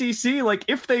 the SEC, like,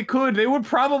 if they could, they would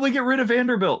probably get rid of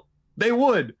Vanderbilt. They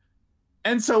would.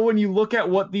 And so when you look at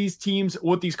what these teams,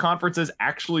 what these conferences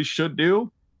actually should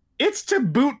do, it's to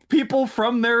boot people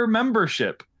from their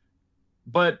membership.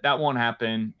 But that won't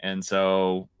happen. And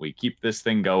so we keep this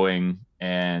thing going,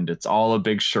 and it's all a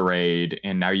big charade.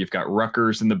 And now you've got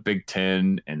Rutgers in the Big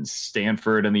Ten and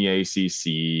Stanford in the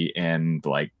ACC and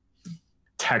like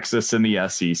Texas in the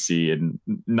SEC. And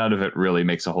none of it really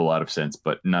makes a whole lot of sense,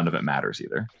 but none of it matters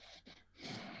either.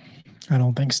 I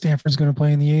don't think Stanford's going to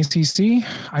play in the ACC.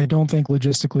 I don't think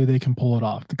logistically they can pull it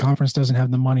off. The conference doesn't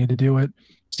have the money to do it.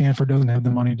 Stanford doesn't have the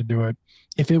money to do it.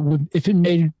 If it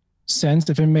made sense,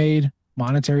 if it made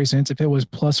monetary sense, if it was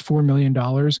plus $4 million,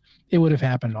 it would have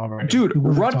happened already. Dude,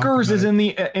 Rutgers is in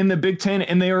the Big Ten,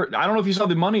 and they are, I don't know if you saw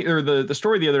the money or the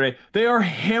story the other day. They are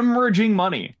hemorrhaging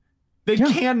money. They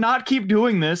cannot keep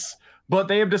doing this, but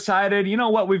they have decided, you know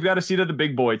what, we've got a seat at the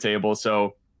big boy table.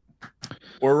 So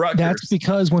or Rutgers. That's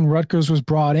because when Rutgers was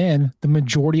brought in, the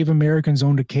majority of Americans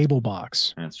owned a cable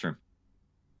box. That's true.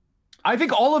 I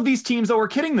think all of these teams, though, are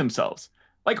kidding themselves.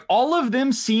 Like, all of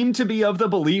them seem to be of the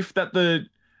belief that the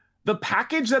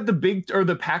package that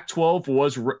the Pac-12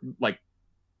 was like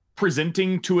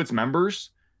presenting to its members,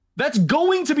 that's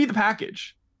going to be the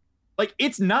package. Like,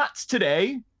 it's not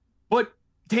today, but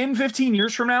 10, 15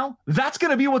 years from now, that's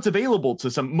going to be what's available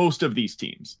to most of these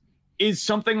teams. Is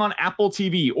something on Apple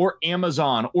TV or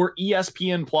Amazon or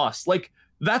ESPN Plus. Like,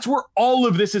 that's where all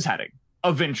of this is heading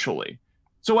eventually.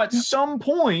 So at some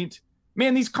point,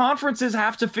 man, these conferences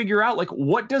have to figure out, like,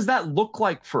 what does that look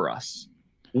like for us?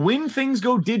 When things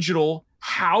go digital,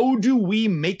 how do we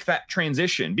make that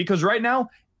transition? Because right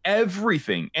now,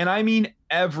 everything, and I mean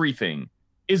everything,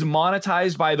 is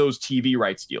monetized by those TV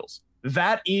rights deals.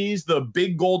 That is the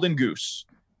big golden goose.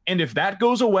 And if that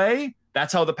goes away,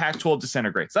 that's how the Pac-12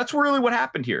 disintegrates. That's really what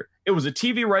happened here. It was a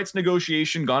TV rights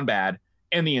negotiation gone bad,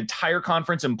 and the entire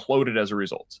conference imploded as a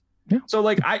result. Yeah. So,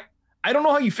 like, I don't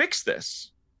know how you fix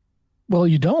this. Well,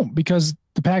 you don't, because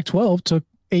the Pac-12 took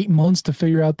 8 months to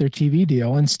figure out their TV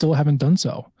deal and still haven't done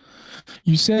so.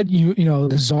 You said, you know,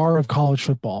 the czar of college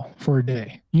football for a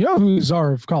day. You know who the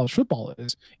czar of college football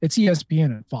is? It's ESPN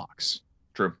and Fox.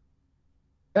 True.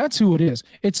 That's who it is.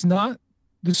 It's not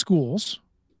the schools.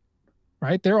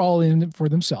 Right? They're all in for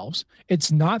themselves.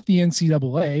 It's not the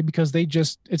NCAA because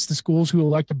it's the schools who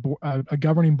elect a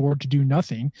governing board to do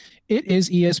nothing. It is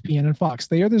ESPN and Fox.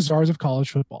 They are the czars of college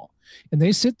football. And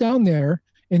they sit down there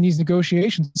in these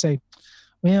negotiations and say,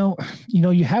 well, you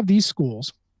know, you have these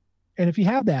schools. And if you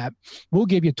have that, we'll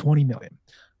give you 20 million.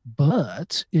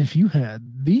 But if you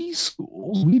had these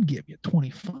schools, we'd give you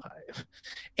 25.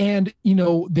 And, you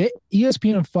know, the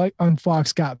ESPN on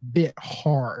Fox got bit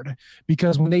hard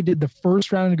because when they did the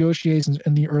first round of negotiations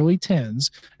in the early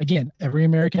 10s, again, every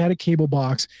American had a cable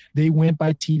box. They went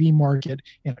by TV market.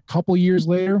 And a couple years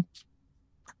later,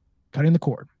 cutting the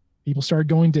cord. People started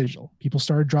going digital. People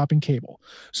started dropping cable.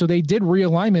 So they did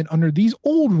realignment under these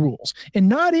old rules. And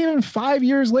not even 5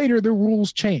 years later, the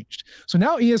rules changed. So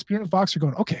now ESPN and Fox are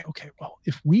going, okay, well,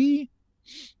 if we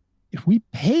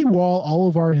paywall all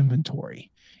of our inventory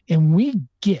and we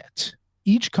get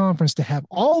each conference to have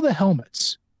all the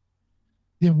helmets,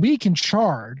 then we can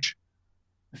charge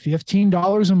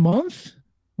 $15 a month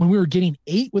when we were getting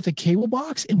 8 with a cable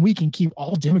box, and we can keep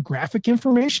all demographic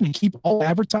information and keep all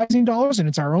advertising dollars, and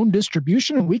it's our own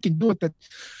distribution, and we can do it. That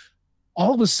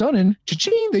all of a sudden,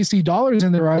 cha-ching, they see dollars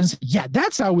in their eyes. Yeah,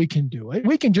 that's how we can do it.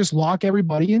 We can just lock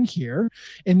everybody in here,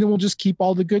 and then we'll just keep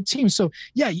all the good teams. So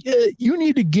yeah, you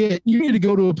need to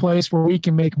go to a place where we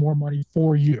can make more money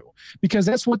for you, because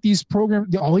that's what these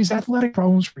programs, all these athletic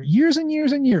programs for years and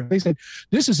years and years, they said,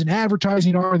 this is an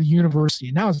advertising arm of the university.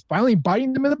 And now it's finally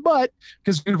biting them in the butt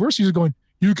because universities are going,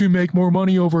 you can make more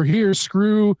money over here.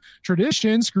 Screw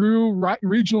tradition, screw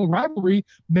regional rivalry,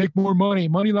 make more money,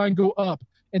 money line go up.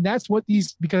 And that's what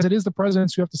because it is the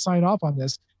presidents who have to sign off on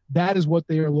this, that is what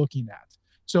they are looking at.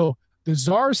 So the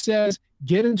czar says,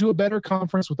 get into a better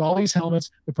conference with all these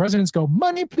helmets. The presidents go,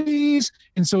 money, please.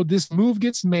 And so this move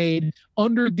gets made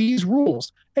under these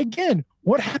rules. Again,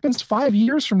 what happens 5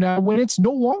 years from now when it's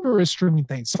no longer a streaming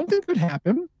thing? Something could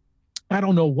happen. I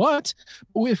don't know what,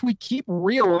 but if we keep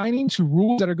realigning to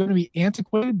rules that are going to be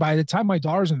antiquated by the time my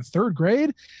daughter's in the 3rd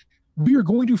grade, we are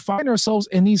going to find ourselves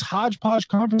in these hodgepodge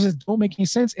conferences that don't make any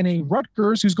sense, and a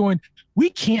Rutgers who's going, we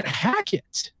can't hack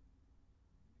it.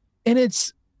 And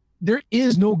there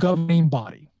is no governing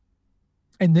body.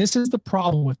 And this is the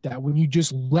problem with that. When you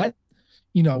just let,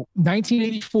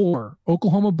 1984,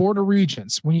 Oklahoma Board of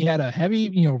Regents, when you had a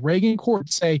heavy, Reagan court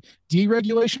say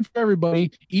deregulation for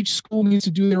everybody, each school needs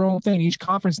to do their own thing. Each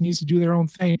conference needs to do their own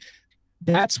thing.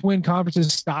 That's when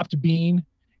conferences stopped being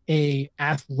a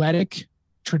athletic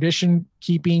tradition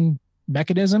keeping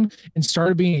mechanism and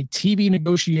started being a TV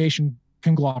negotiation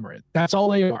conglomerate. That's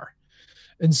all they are.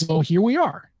 And so here we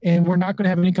are, and we're not going to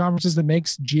have any conferences that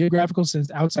makes geographical sense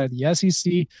outside of the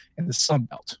SEC and the Sun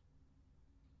Belt.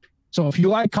 So if you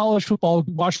like college football,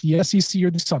 watch the SEC or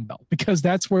the Sun Belt, because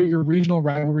that's where your regional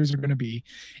rivalries are going to be,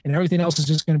 and everything else is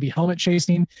just going to be helmet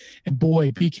chasing. And boy,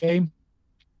 PK,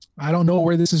 I don't know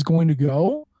where this is going to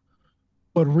go,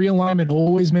 but realignment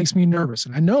always makes me nervous.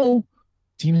 And I know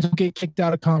Teams don't get kicked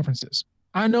out of conferences.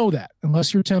 I know that,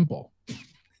 unless you're Temple.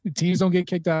 Teams don't get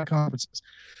kicked out of conferences.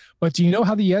 But do you know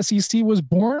how the SEC was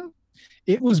born?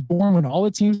 It was born when all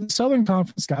the teams in the Southern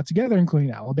Conference got together,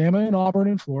 including Alabama and Auburn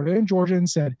and Florida and Georgia, and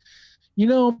said,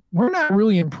 we're not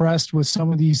really impressed with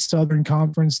some of these Southern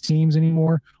Conference teams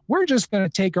anymore. We're just going to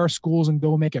take our schools and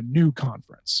go make a new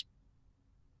conference.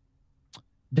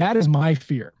 That is my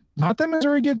fear. Not that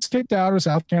Missouri gets kicked out or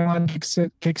South Carolina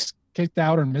gets kicked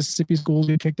out or Mississippi schools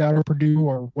get kicked out or Purdue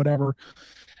or whatever.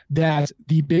 That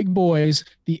the big boys,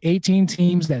 the 18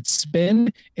 teams that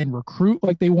spend and recruit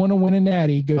like they want to win a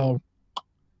natty go,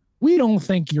 we don't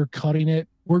think you're cutting it.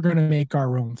 We're going to make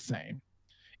our own thing.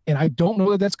 And I don't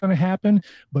know that that's going to happen,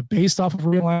 but based off of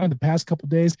realignment the past couple of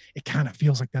days, it kind of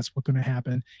feels like that's what's going to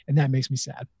happen. And that makes me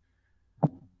sad.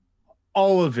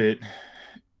 All of it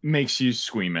makes you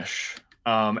squeamish.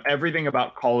 Everything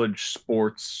about college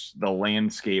sports, the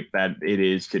landscape that it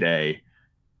is today,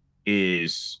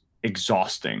 is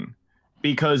exhausting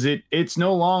because it's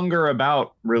no longer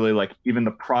about really like even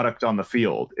the product on the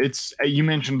field. It's, you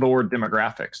mentioned the word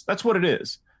demographics. That's what it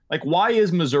is. Like, why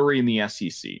is Missouri in the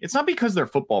SEC? It's not because their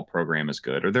football program is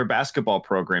good or their basketball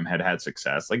program had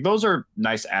success. Like, those are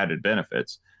nice added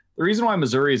benefits. The reason why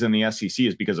Missouri is in the SEC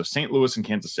is because of St. Louis and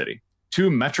Kansas City,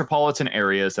 two metropolitan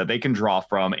areas that they can draw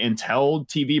from and tell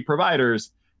TV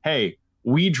providers, hey,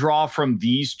 we draw from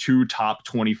these two top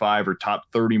 25 or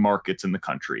top 30 markets in the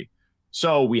country.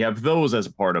 So we have those as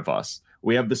a part of us.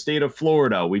 We have the state of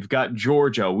Florida. We've got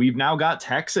Georgia. We've now got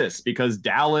Texas because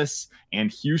Dallas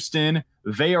and Houston,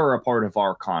 they are a part of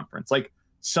our conference. Like,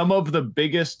 some of the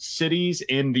biggest cities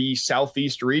in the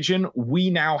Southeast region, we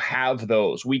now have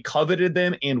those. We coveted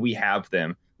them and we have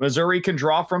them. Missouri can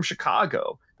draw from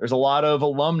Chicago. There's a lot of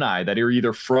alumni that are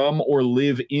either from or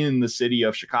live in the city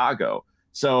of Chicago.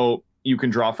 So you can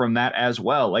draw from that as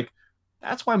well. Like,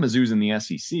 that's why Mizzou's in the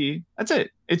SEC. That's it.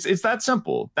 It's that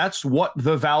simple. That's what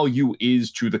the value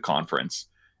is to the conference.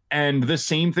 And the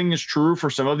same thing is true for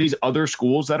some of these other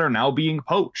schools that are now being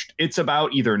poached. It's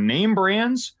about either name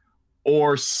brands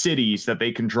or cities that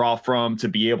they can draw from to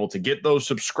be able to get those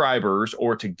subscribers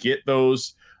or to get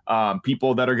those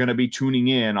people that are going to be tuning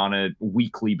in on a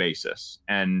weekly basis.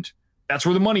 And that's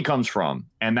where the money comes from.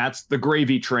 And that's the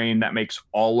gravy train that makes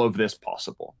all of this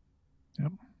possible.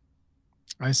 Yep.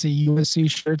 I see USC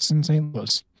shirts in St.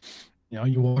 Louis.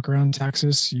 You walk around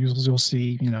Texas, you'll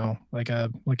see, like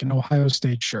an Ohio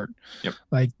State shirt. Yep.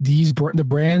 Like the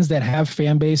brands that have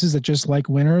fan bases that just like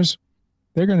winners,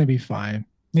 they're going to be fine.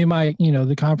 They might,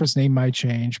 the conference name might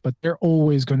change, but they're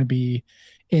always going to be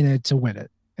in it to win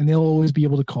it. And they'll always be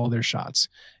able to call their shots.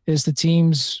 It's the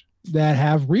teams that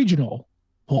have regional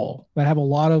pull, that have a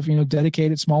lot of,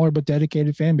 dedicated, smaller but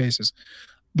dedicated fan bases.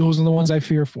 Those are the ones I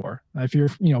fear for. I fear,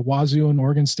 Wazoo and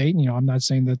Oregon State. I'm not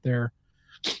saying that they're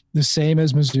the same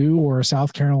as Mizzou or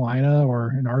South Carolina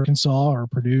or in Arkansas or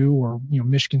Purdue or,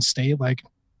 Michigan State. Like,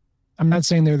 I'm not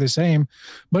saying they're the same,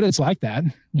 but it's like that,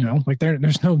 like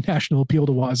there's no national appeal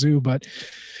to Wazoo, but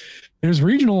there's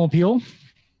regional appeal.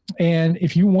 And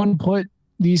if you want to put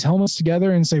these helmets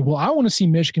together and say, well, I want to see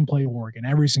Michigan play Oregon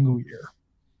every single year.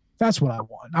 That's what I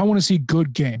want. I want to see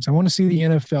good games. I want to see the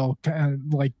NFL kind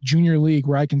of like junior league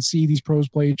where I can see these pros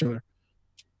play each other.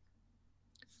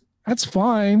 That's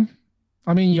fine.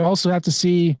 I mean, you also have to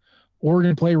see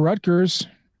Oregon play Rutgers.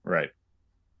 Right.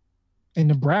 In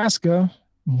Nebraska,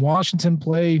 Washington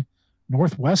play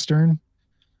Northwestern.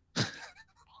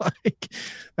 Like,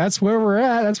 that's where we're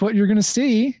at. That's what you're going to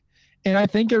see. And I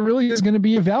think it really is going to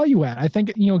be a value add. I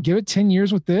think, give it 10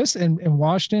 years with this and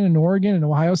Washington and Oregon and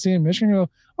Ohio State and Michigan.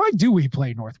 Why do we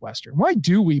play Northwestern? Why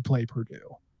do we play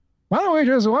Purdue? Why don't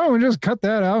we just cut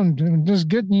that out and just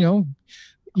get,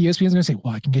 ESPN's going to say,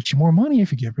 well, I can get you more money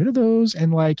if you get rid of those.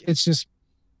 And like, it's just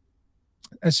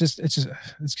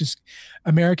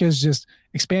America is just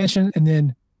expansion and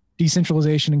then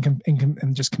decentralization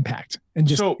and just compact and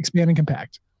just expand and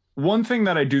compact. One thing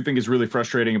that I do think is really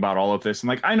frustrating about all of this, and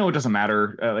like, I know it doesn't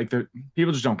matter, the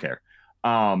people just don't care.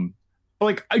 But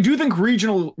like, I do think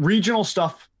regional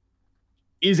stuff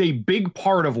is a big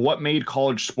part of what made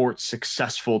college sports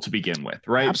successful to begin with,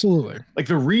 right? Absolutely. Like,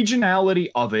 the regionality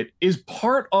of it is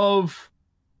part of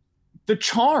the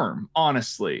charm,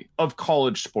 honestly, of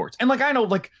college sports. And like, I know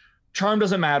like charm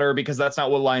doesn't matter because that's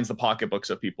not what lines the pocketbooks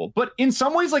of people, but in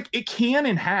some ways, like, it can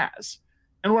and has.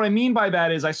 And what I mean by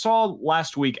that is I saw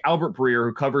last week, Albert Breer,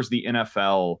 who covers the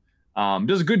NFL,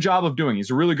 does a good job of doing.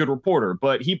 He's a really good reporter,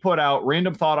 but he put out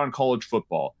random thought on college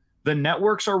football. The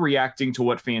networks are reacting to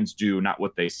what fans do, not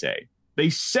what they say. They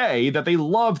say that they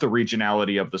love the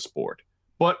regionality of the sport,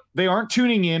 but they aren't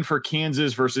tuning in for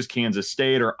Kansas versus Kansas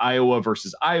State or Iowa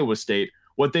versus Iowa State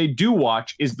What they do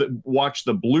watch is watch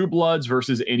the blue bloods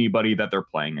versus anybody that they're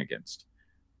playing against.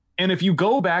 And if you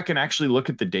go back and actually look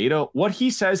at the data, what he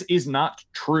says is not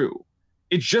true.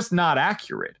 It's just not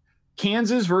accurate.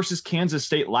 Kansas versus Kansas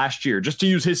State last year, just to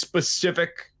use his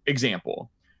specific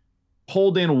example,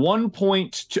 pulled in a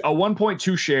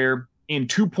 1.2 share in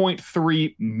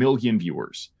 2.3 million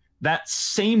viewers. That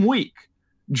same week,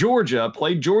 Georgia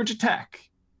played Georgia Tech.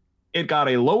 It got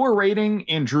a lower rating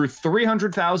and drew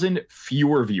 300,000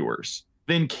 fewer viewers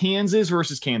than Kansas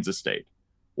versus Kansas State.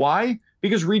 Why?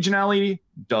 Because regionality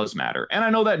does matter. And I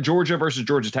know that Georgia versus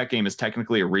Georgia Tech game is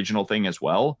technically a regional thing as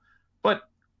well, but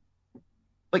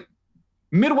like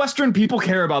Midwestern people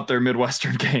care about their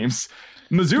Midwestern games.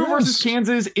 Mizzou versus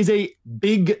Kansas is a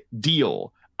big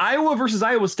deal. Iowa versus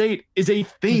Iowa State is a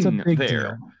thing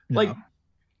there. Yeah. Like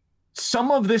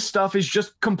some of this stuff is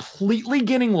just completely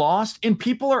getting lost and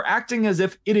people are acting as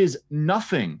if it is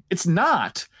nothing. It's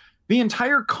not. The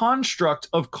entire construct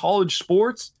of college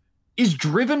sports is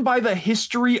driven by the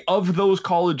history of those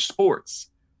college sports.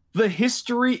 The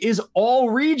history is all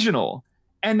regional.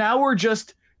 And now we're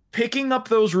just picking up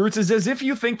those roots. It's as if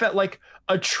you think that like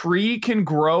a tree can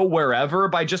grow wherever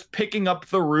by just picking up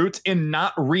the roots and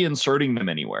not reinserting them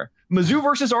anywhere. Mizzou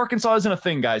versus Arkansas isn't a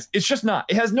thing, guys. It's just not.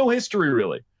 It has no history,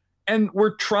 really. And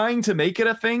we're trying to make it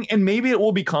a thing, and maybe it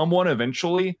will become one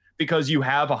eventually because you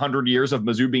have 100 years of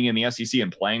Mizzou being in the SEC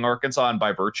and playing Arkansas, and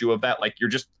by virtue of that, like you're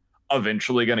just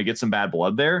eventually going to get some bad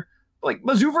blood there. Like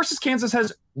Mizzou versus Kansas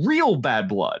has real bad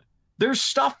blood. There's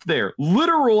stuff there,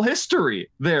 literal history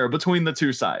there between the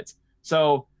two sides.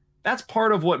 So that's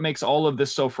part of what makes all of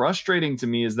this so frustrating to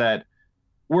me is that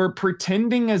we're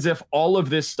pretending as if all of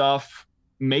this stuff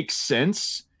makes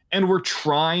sense. And we're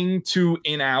trying to,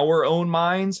 in our own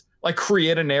minds, like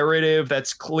create a narrative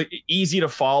that's easy to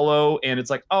follow. And it's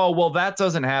like, oh, well, that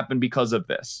doesn't happen because of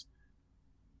this.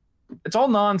 It's all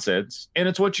nonsense. And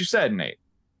it's what you said, Nate.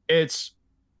 It's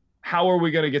how are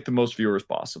we going to get the most viewers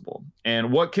possible?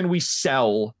 And what can we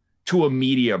sell to a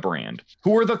media brand?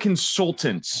 Who are the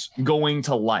consultants going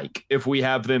to like if we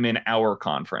have them in our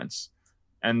conference?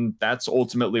 And that's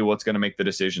ultimately what's going to make the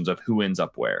decisions of who ends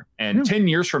up where. And 10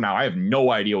 years from now, I have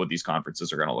no idea what these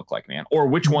conferences are going to look like, man, or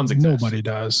which ones exist. Nobody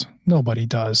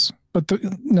does. But the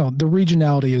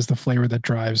regionality is the flavor that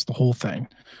drives the whole thing.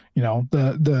 You know,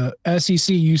 the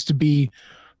SEC used to be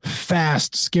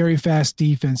scary fast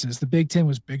defenses. The Big Ten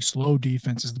was big, slow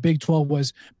defenses. The Big 12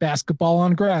 was basketball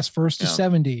on grass, first to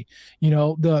 70. You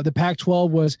know, the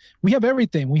Pac-12 was, we have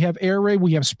everything. We have air raid,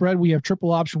 we have spread, we have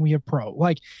triple option, we have pro.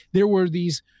 Like there were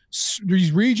these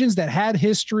regions that had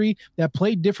history that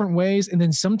played different ways. And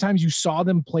then sometimes you saw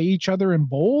them play each other in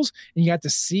bowls and you got to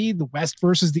see the West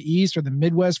versus the East or the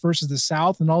Midwest versus the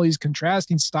South and all these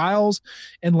contrasting styles.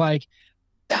 And like,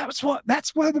 that's what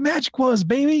the magic was,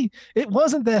 baby. It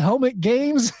wasn't the helmet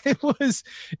games. It was,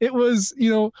 you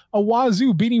know, a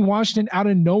Wazoo beating Washington out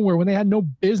of nowhere when they had no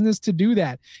business to do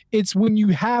that. It's when you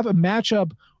have a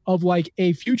matchup of like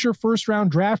a future first round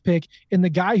draft pick and the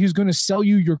guy who's going to sell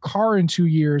you your car in 2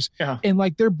 years. Yeah. And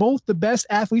like, they're both the best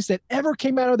athletes that ever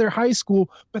came out of their high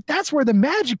school, but that's where the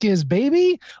magic is,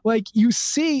 baby. Like you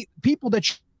see people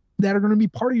that are going to be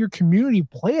part of your community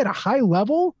play at a high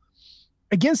level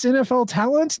against NFL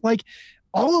talent. Like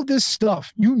all of this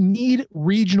stuff, you need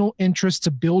regional interest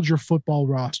to build your football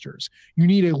rosters. You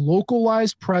need a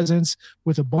localized presence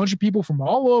with a bunch of people from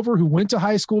all over who went to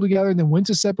high school together and then went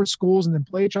to separate schools and then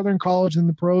play each other in college and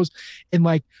the pros, and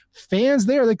like fans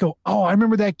there that go, oh, I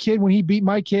remember that kid when he beat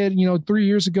my kid, 3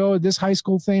 years ago at this high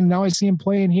school thing. Now I see him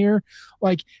playing here.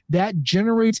 Like that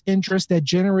generates interest, that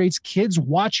generates kids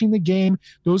watching the game.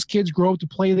 Those kids grow up to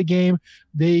play the game.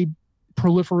 They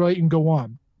proliferate and go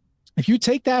on. If you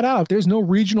take that out, if there's no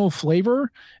regional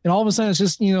flavor and all of a sudden it's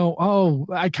just, oh,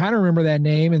 I kind of remember that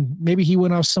name and maybe he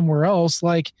went off somewhere else,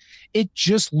 like it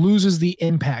just loses the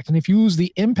impact. And if you lose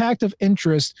the impact of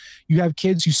interest, you have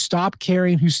kids who stop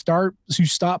caring, who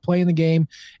stop playing the game.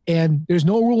 And there's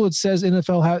no rule that says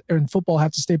NFL and football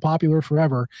have to stay popular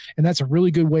forever. And that's a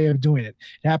really good way of doing it.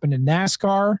 It happened in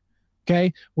NASCAR.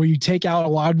 Okay, where you take out a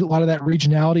lot of that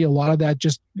regionality, a lot of that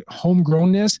just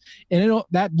homegrownness, and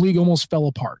that league almost fell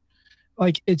apart.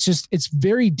 Like it's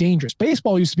very dangerous.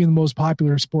 Baseball used to be the most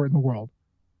popular sport in the world,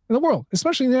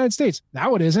 especially in the United States.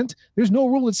 Now it isn't. There's no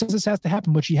rule that says this has to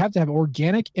happen, but you have to have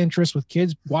organic interest with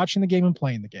kids watching the game and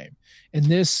playing the game, and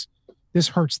this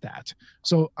hurts that.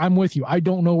 So I'm with you. I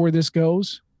don't know where this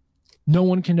goes. No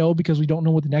one can know because we don't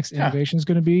know what the next innovation is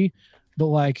going to be. But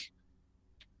like,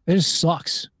 it just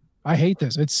sucks. I hate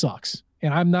this. It sucks.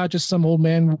 And I'm not just some old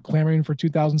man clamoring for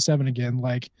 2007 again.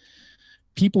 Like,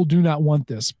 people do not want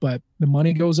this, but the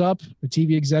money goes up. The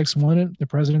TV execs want it. The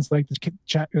president's like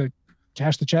to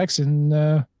cash the checks, and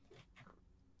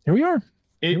here we are.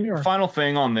 Final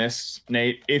thing on this,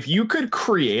 Nate. If you could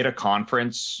create a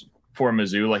conference for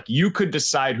Mizzou, like you could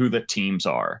decide who the teams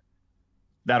are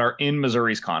that are in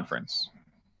Missouri's conference,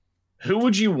 who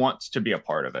would you want to be a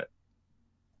part of it?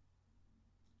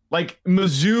 Like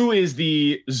Mizzou is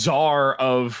the czar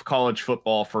of college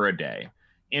football for a day,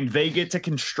 and they get to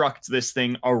construct this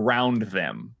thing around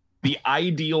them. The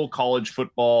ideal college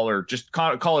football or just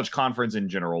college conference in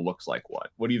general looks like what?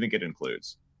 What do you think it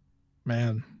includes?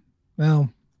 Man,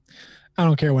 well, I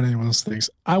don't care what anyone else thinks.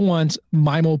 I want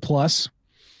MIMO plus.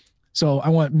 So I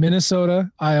want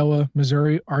Minnesota, Iowa,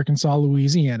 Missouri, Arkansas,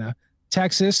 Louisiana,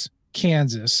 Texas,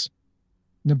 Kansas,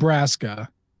 Nebraska,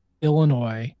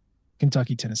 Illinois,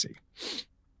 Kentucky, Tennessee.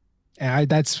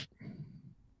 And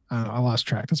I lost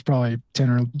track. That's probably 10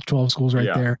 or 12 schools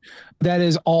right there. That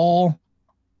is all.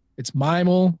 It's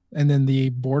MIMO and then the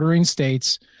bordering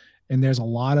states. And there's a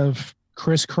lot of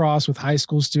crisscross with high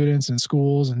school students and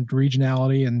schools and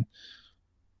regionality. And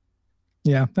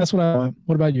yeah, that's what I want.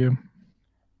 What about you?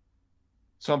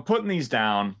 So I'm putting these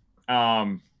down.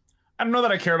 I don't know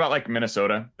that I care about like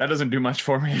Minnesota. That doesn't do much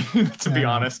for me, to be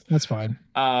honest. That's fine.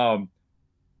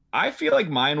 I feel like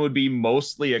mine would be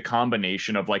mostly a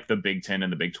combination of like the Big 10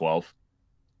 and the Big 12.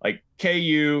 Like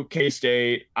KU,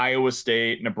 K-State, Iowa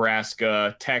State,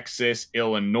 Nebraska, Texas,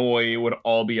 Illinois would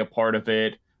all be a part of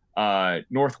it.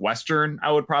 Northwestern,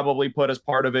 I would probably put as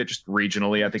part of it, just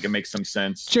regionally. I think it makes some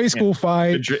sense. J-school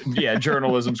fight.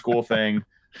 Journalism school thing.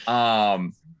 I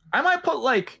might put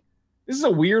like, this is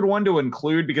a weird one to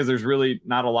include because there's really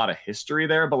not a lot of history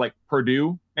there, but like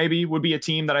Purdue maybe would be a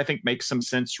team that I think makes some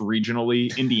sense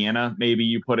regionally. Indiana, maybe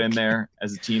you put in there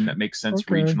as a team that makes sense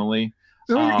regionally.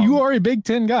 You are a Big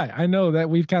Ten guy. I know that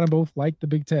we've kind of both liked the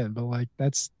Big Ten, but like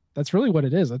that's really what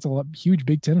it is. That's a huge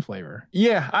Big Ten flavor.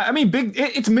 Yeah, I mean,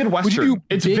 it's Midwestern.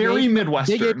 It's very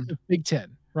Midwestern. Big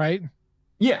Ten, right?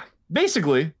 Yeah,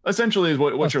 basically, essentially is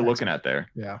what you're looking at there.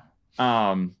 Yeah.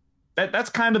 That's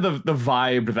kind of the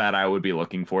vibe that I would be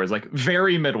looking for, is like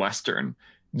very Midwestern.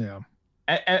 Yeah.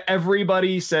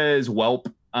 Everybody says whelp,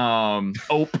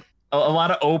 ope. A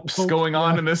lot of opes going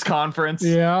on in this conference.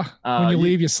 Yeah. When you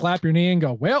leave, you slap your knee and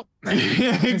go, well.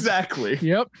 Exactly.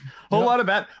 Yep. Whole lot of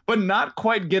that, but not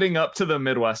quite getting up to the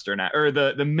Midwestern or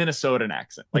the Minnesotan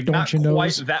accent. Like not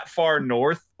quite that far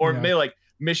north, or maybe like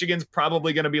Michigan's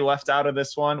probably going to be left out of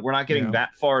this one. We're not getting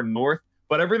that far north,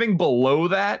 but everything below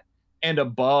that and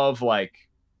above like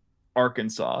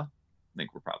Arkansas, I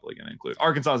think we're probably going to include.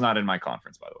 Arkansas is not in my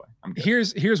conference, by the way.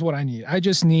 Here's what I need. I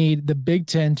just need the Big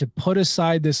Ten to put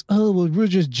aside this, we're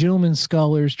just gentlemen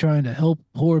scholars trying to help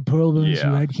poor problems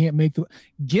who I can't make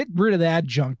get rid of that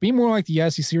junk. Be more like the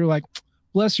SEC. You're like,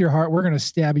 bless your heart, we're going to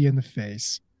stab you in the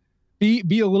face. Be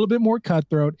a little bit more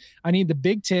cutthroat. I need the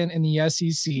Big Ten and the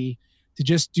SEC to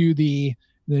just do the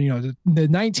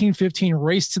 1915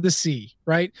 race to the sea,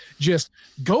 right? Just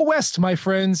go west, my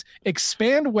friends,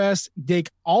 expand west, take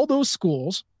all those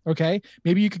schools. Okay.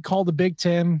 Maybe you could call the Big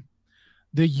Ten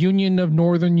the Union of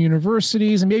Northern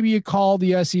Universities, and maybe you call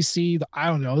the SEC,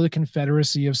 the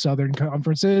Confederacy of Southern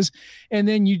Conferences. And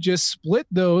then you just split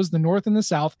those, the North and the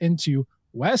South, into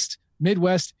West,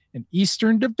 Midwest, and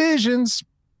Eastern divisions.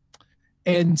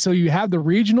 And so you have the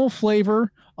regional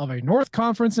flavor of a North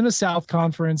Conference and a South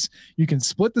Conference. You can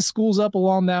split the schools up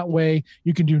along that way.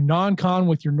 You can do non-con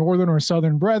with your Northern or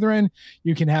Southern brethren.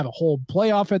 You can have a whole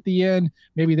playoff at the end.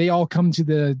 Maybe they all come to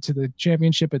the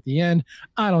championship at the end.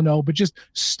 I don't know, but just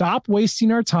stop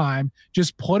wasting our time.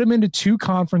 Just put them into two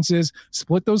conferences,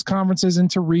 split those conferences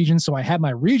into regions. So I have my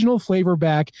regional flavor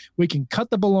back. We can cut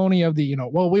the baloney of the,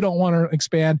 we don't want to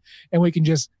expand, and we can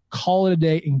just call it a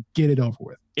day and get it over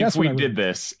with. If we did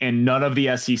this and none of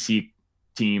the SEC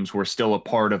teams were still a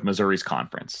part of Missouri's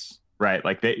conference, right?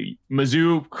 Like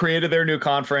Mizzou created their new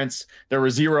conference. There were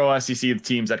 0 SEC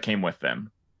teams that came with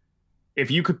them. If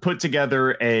you could put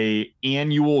together a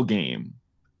annual game,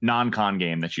 non-con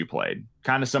game that you played,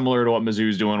 kind of similar to what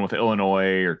Mizzou's doing with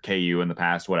Illinois or KU in the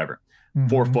past, whatever,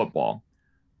 for football,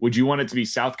 would you want it to be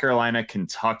South Carolina,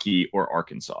 Kentucky, or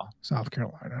Arkansas? South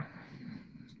Carolina.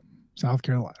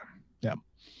 Yeah.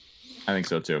 I think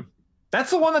so too. That's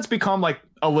the one that's become like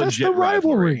a legit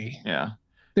rivalry. Yeah.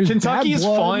 There's Kentucky is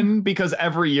fun because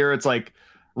every year it's like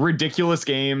ridiculous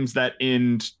games that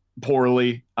end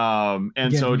poorly. And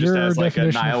again, so just as like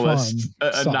a nihilist,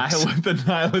 the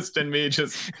nihilist in me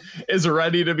just is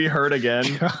ready to be hurt again.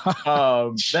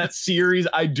 That series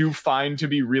I do find to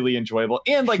be really enjoyable.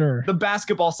 And like the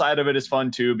basketball side of it is fun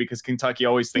too, because Kentucky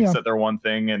always thinks that they're one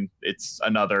thing and it's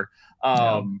another.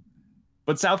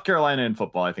 But South Carolina in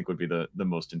football, I think, would be the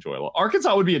most enjoyable.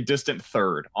 Arkansas would be a distant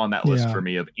third on that list for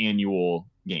me of annual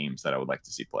games that I would like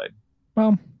to see played.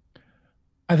 Well,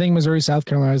 I think Missouri, South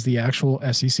Carolina is the actual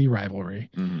SEC rivalry.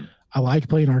 Mm-hmm. I like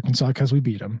playing Arkansas because we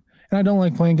beat them, and I don't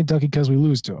like playing Kentucky because we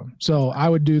lose to them. So I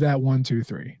would do that 1, 2,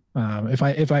 3.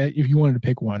 If you wanted to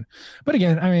pick one, but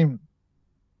again, I mean,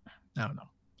 I don't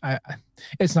know.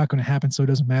 It's not going to happen, so it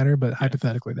doesn't matter. But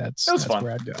hypothetically, that's fun.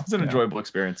 where I'd go. It's an enjoyable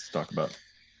experience to talk about.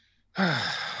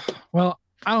 Well,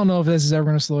 I don't know if this is ever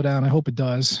going to slow down. I hope it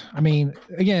does. I mean,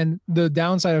 again, the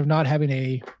downside of not having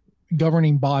a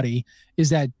governing body is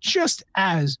that just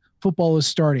as football is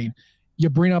starting, you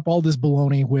bring up all this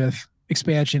baloney with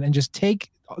expansion and just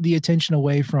take the attention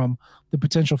away from the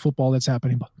potential football that's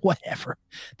happening. But whatever,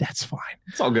 that's fine.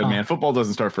 It's all good, man. Football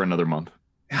doesn't start for another month.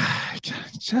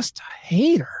 Just a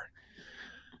hater.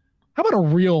 How about a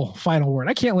real final word?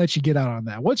 I can't let you get out on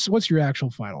that. What's your actual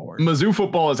final word? Mizzou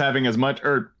football is having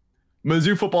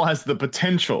Mizzou football has the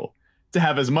potential to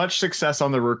have as much success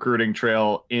on the recruiting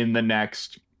trail in the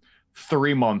next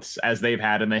 3 months as they've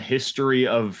had in the history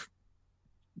of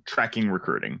tracking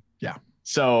recruiting. Yeah.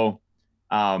 So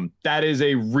that is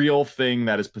a real thing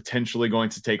that is potentially going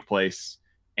to take place.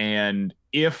 And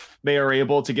if they are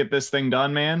able to get this thing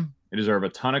done, man, they deserve a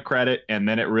ton of credit. And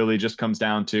then it really just comes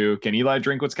down to, can Eli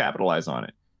Drinkwitz capitalize on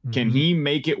it? Mm-hmm. Can he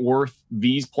make it worth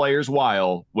these players'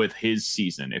 while with his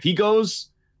season? If he goes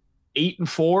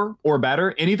 8-4 or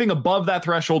better, anything above that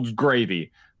threshold is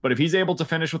gravy. But if he's able to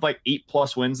finish with like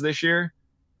 8+ wins this year,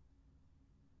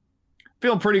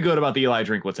 feeling pretty good about the Eli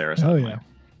Drinkwitz era. Oh, yeah.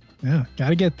 Yeah, got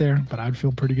to get there, but I'd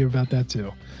feel pretty good about that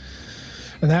too.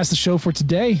 And that's the show for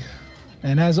today.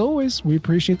 And as always, we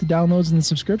appreciate the downloads and the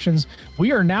subscriptions.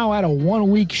 We are now at a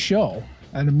 1-week show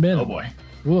at a minimum. Oh, boy.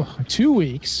 Well, 2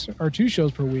 weeks or 2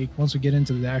 shows per week once we get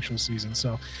into the actual season.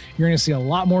 So you're going to see a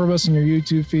lot more of us in your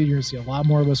YouTube feed. You're going to see a lot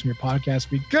more of us in your podcast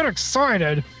feed. Get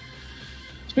excited.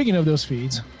 Speaking of those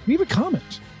feeds, leave a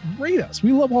comment. Rate us.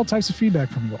 We love all types of feedback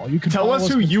from you all. You can tell us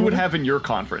who you would have in your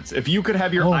conference. If you could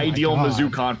have your ideal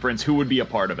Mizzou conference, who would be a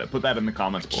part of it? Put that in the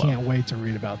comments below. Can't wait to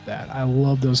read about that. I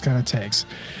love those kind of takes.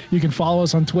 You can follow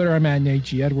us on Twitter. I'm at Nate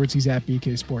G. Edwards. He's at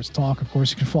BK Sports Talk. Of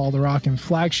course, you can follow the Rockham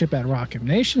flagship at Rockham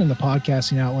Nation and the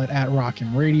podcasting outlet at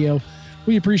Rockham Radio.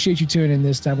 We appreciate you tuning in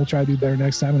this time. We'll try to do better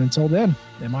next time. And until then,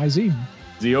 MIZ.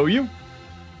 ZOU.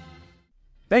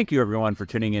 Thank you, everyone, for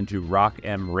tuning into Rock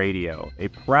M Radio, a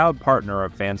proud partner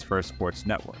of Fans First Sports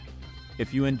Network.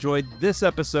 If you enjoyed this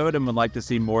episode and would like to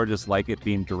see more just like it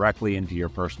beamed directly into your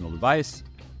personal device,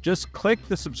 just click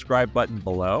the subscribe button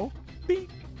below.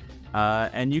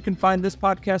 And you can find this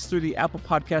podcast through the Apple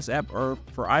Podcast app or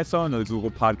for iPhone, or the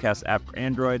Google Podcast app for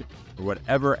Android, or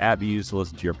whatever app you use to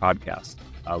listen to your podcast.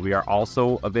 We are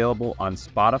also available on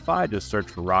Spotify. Just search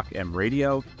for Rock M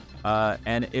Radio.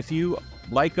 And if you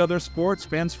like other sports,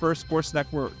 Fans First Sports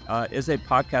Network is a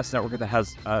podcast network that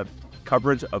has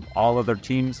coverage of all other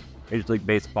teams, Major League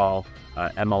Baseball,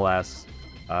 MLS,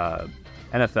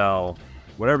 NFL,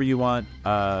 whatever you want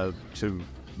to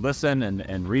listen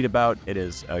and read about. It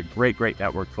is a great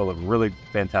network full of really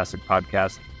fantastic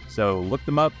podcasts. So look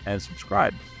them up and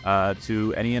subscribe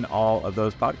to any and all of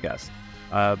those podcasts.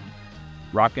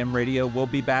 Rock M Radio will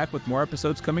be back with more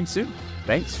episodes coming soon.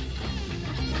 Thanks.